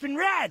Stripe and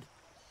Rad.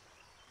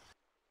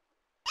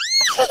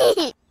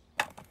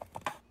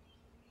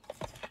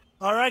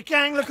 All right,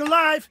 gang, look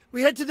alive.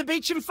 We head to the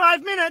beach in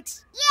 5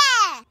 minutes.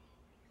 Yeah!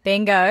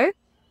 Bingo.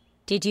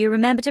 Did you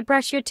remember to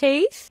brush your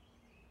teeth?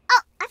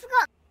 Oh, I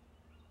forgot.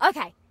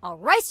 Okay, I'll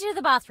race you to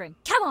the bathroom.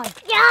 Come on.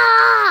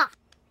 Yeah!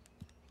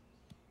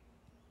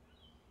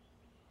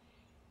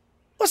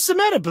 What's the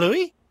matter,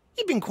 Bluey?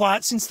 You've been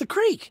quiet since the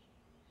creek.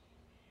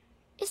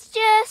 It's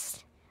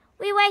just...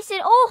 we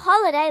wasted all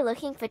holiday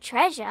looking for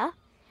treasure,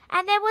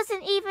 and there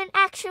wasn't even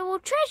actual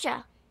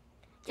treasure.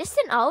 Just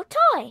an old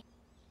toy.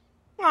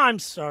 I'm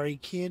sorry,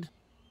 kid.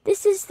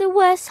 This is the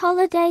worst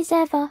holidays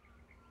ever.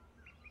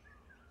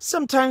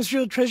 Sometimes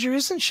real treasure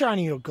isn't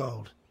shiny or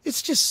gold.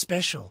 It's just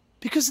special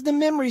because of the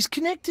memories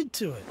connected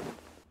to it.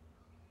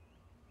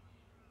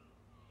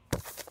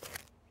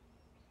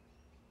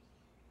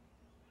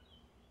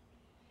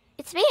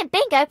 It's me and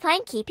Bingo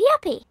playing Keepy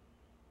Uppy.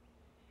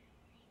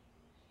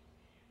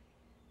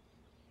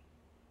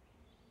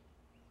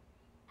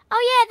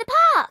 Oh yeah, the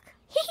park.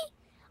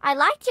 I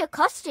liked your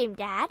costume,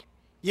 Dad.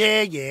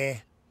 Yeah.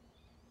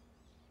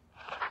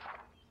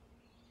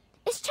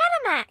 It's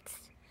Chattermax.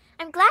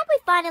 I'm glad we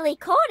finally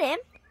caught him.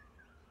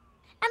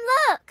 And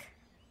look!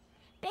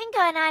 Bingo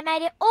and I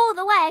made it all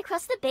the way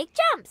across the big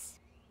jumps.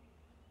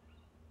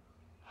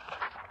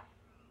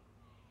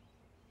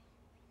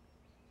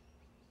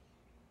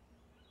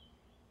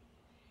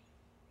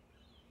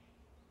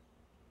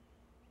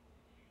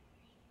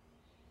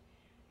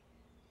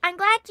 I'm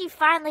glad you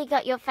finally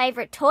got your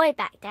favourite toy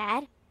back,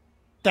 Dad.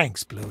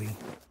 Thanks, Bluey.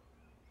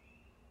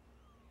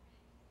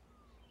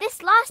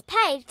 This last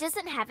page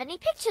doesn't have any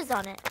pictures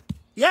on it.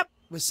 Yep,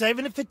 we're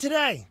saving it for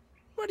today.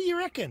 What do you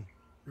reckon?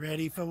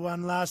 Ready for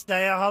one last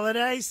day of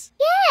holidays?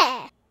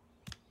 Yeah!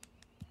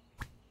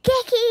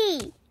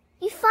 Gecky,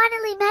 you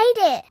finally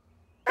made it.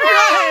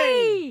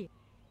 Hooray!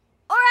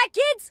 All right,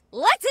 kids,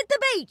 let's hit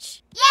the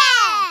beach.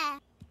 Yeah!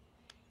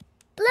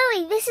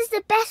 Bluey, this is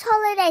the best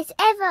holidays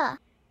ever.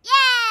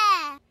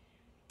 Yeah!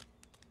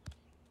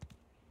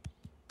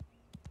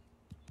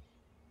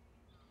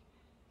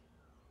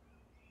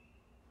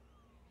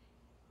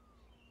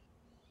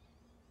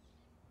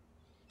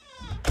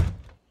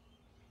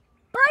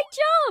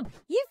 Great job!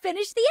 You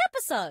finished the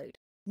episode.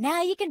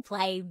 Now you can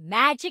play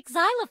Magic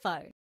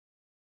Xylophone.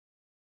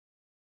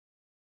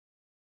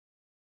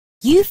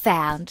 You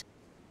found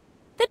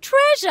the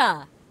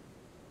treasure.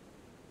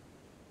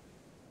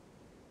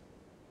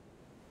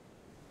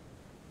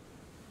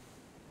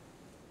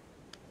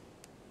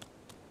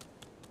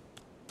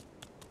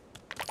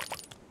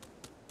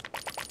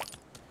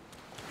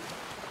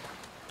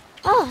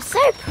 Oh, so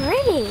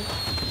pretty.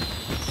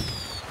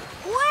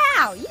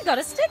 Wow, you got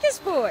a sticker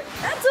sport.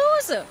 That's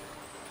awesome.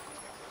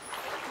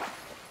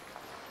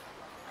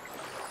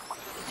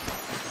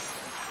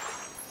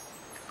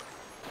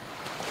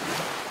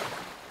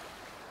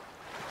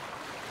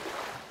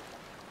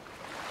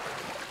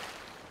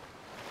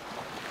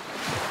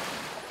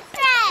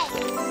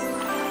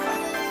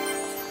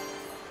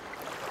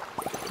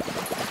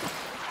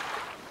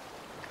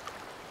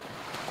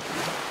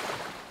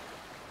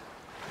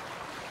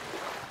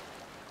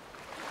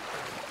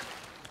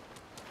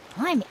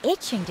 I'm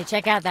itching to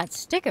check out that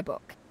sticker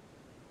book.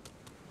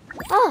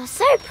 Oh,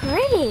 so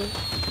pretty.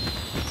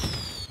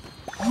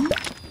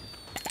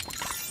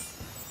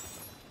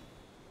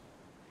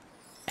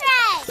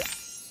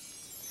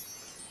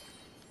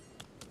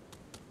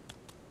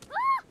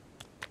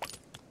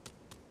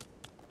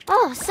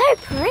 Oh, so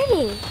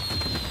pretty.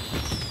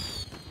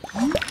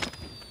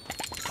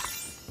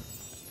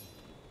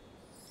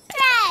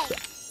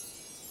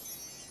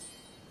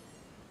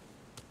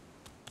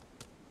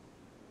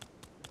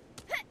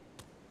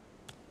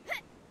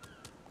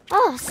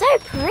 Oh, so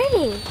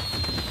pretty.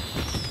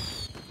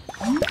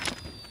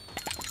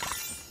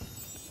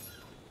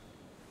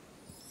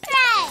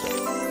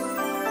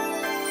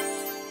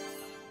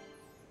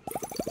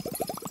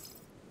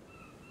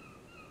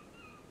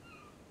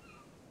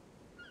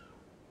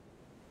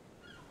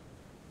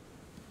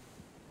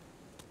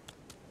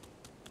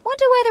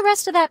 Wonder where the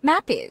rest of that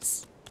map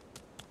is.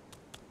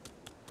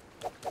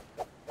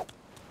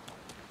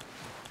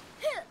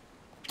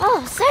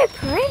 Oh, so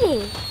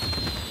pretty.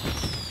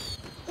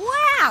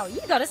 Wow,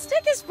 you got a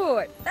sticker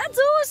sport. That's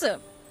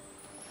awesome.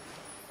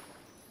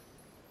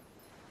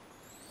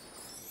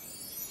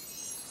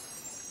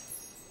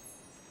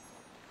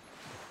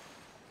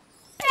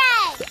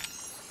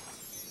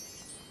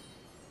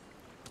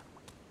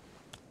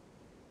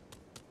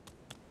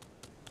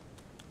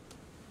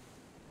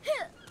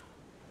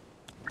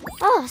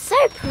 Oh, so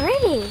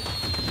pretty.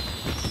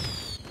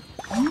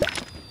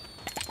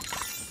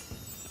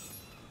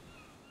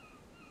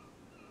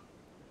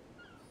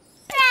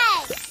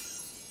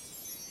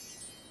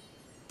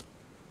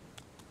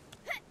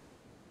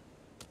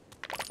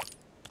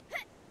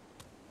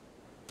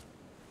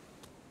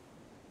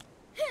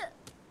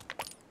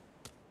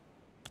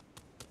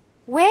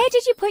 Where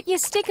did you put your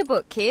sticker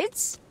book,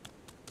 kids?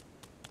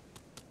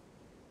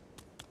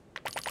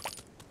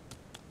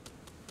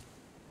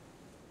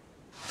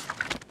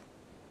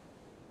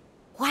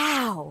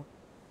 Wow!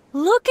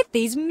 Look at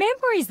these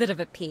memories that have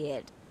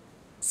appeared.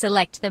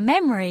 Select the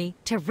memory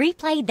to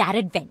replay that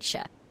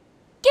adventure.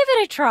 Give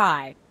it a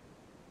try.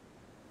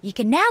 You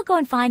can now go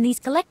and find these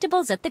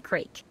collectibles at the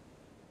creek.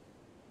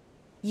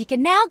 You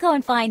can now go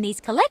and find these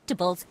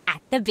collectibles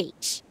at the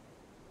beach.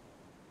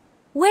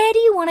 Where do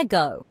you want to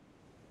go?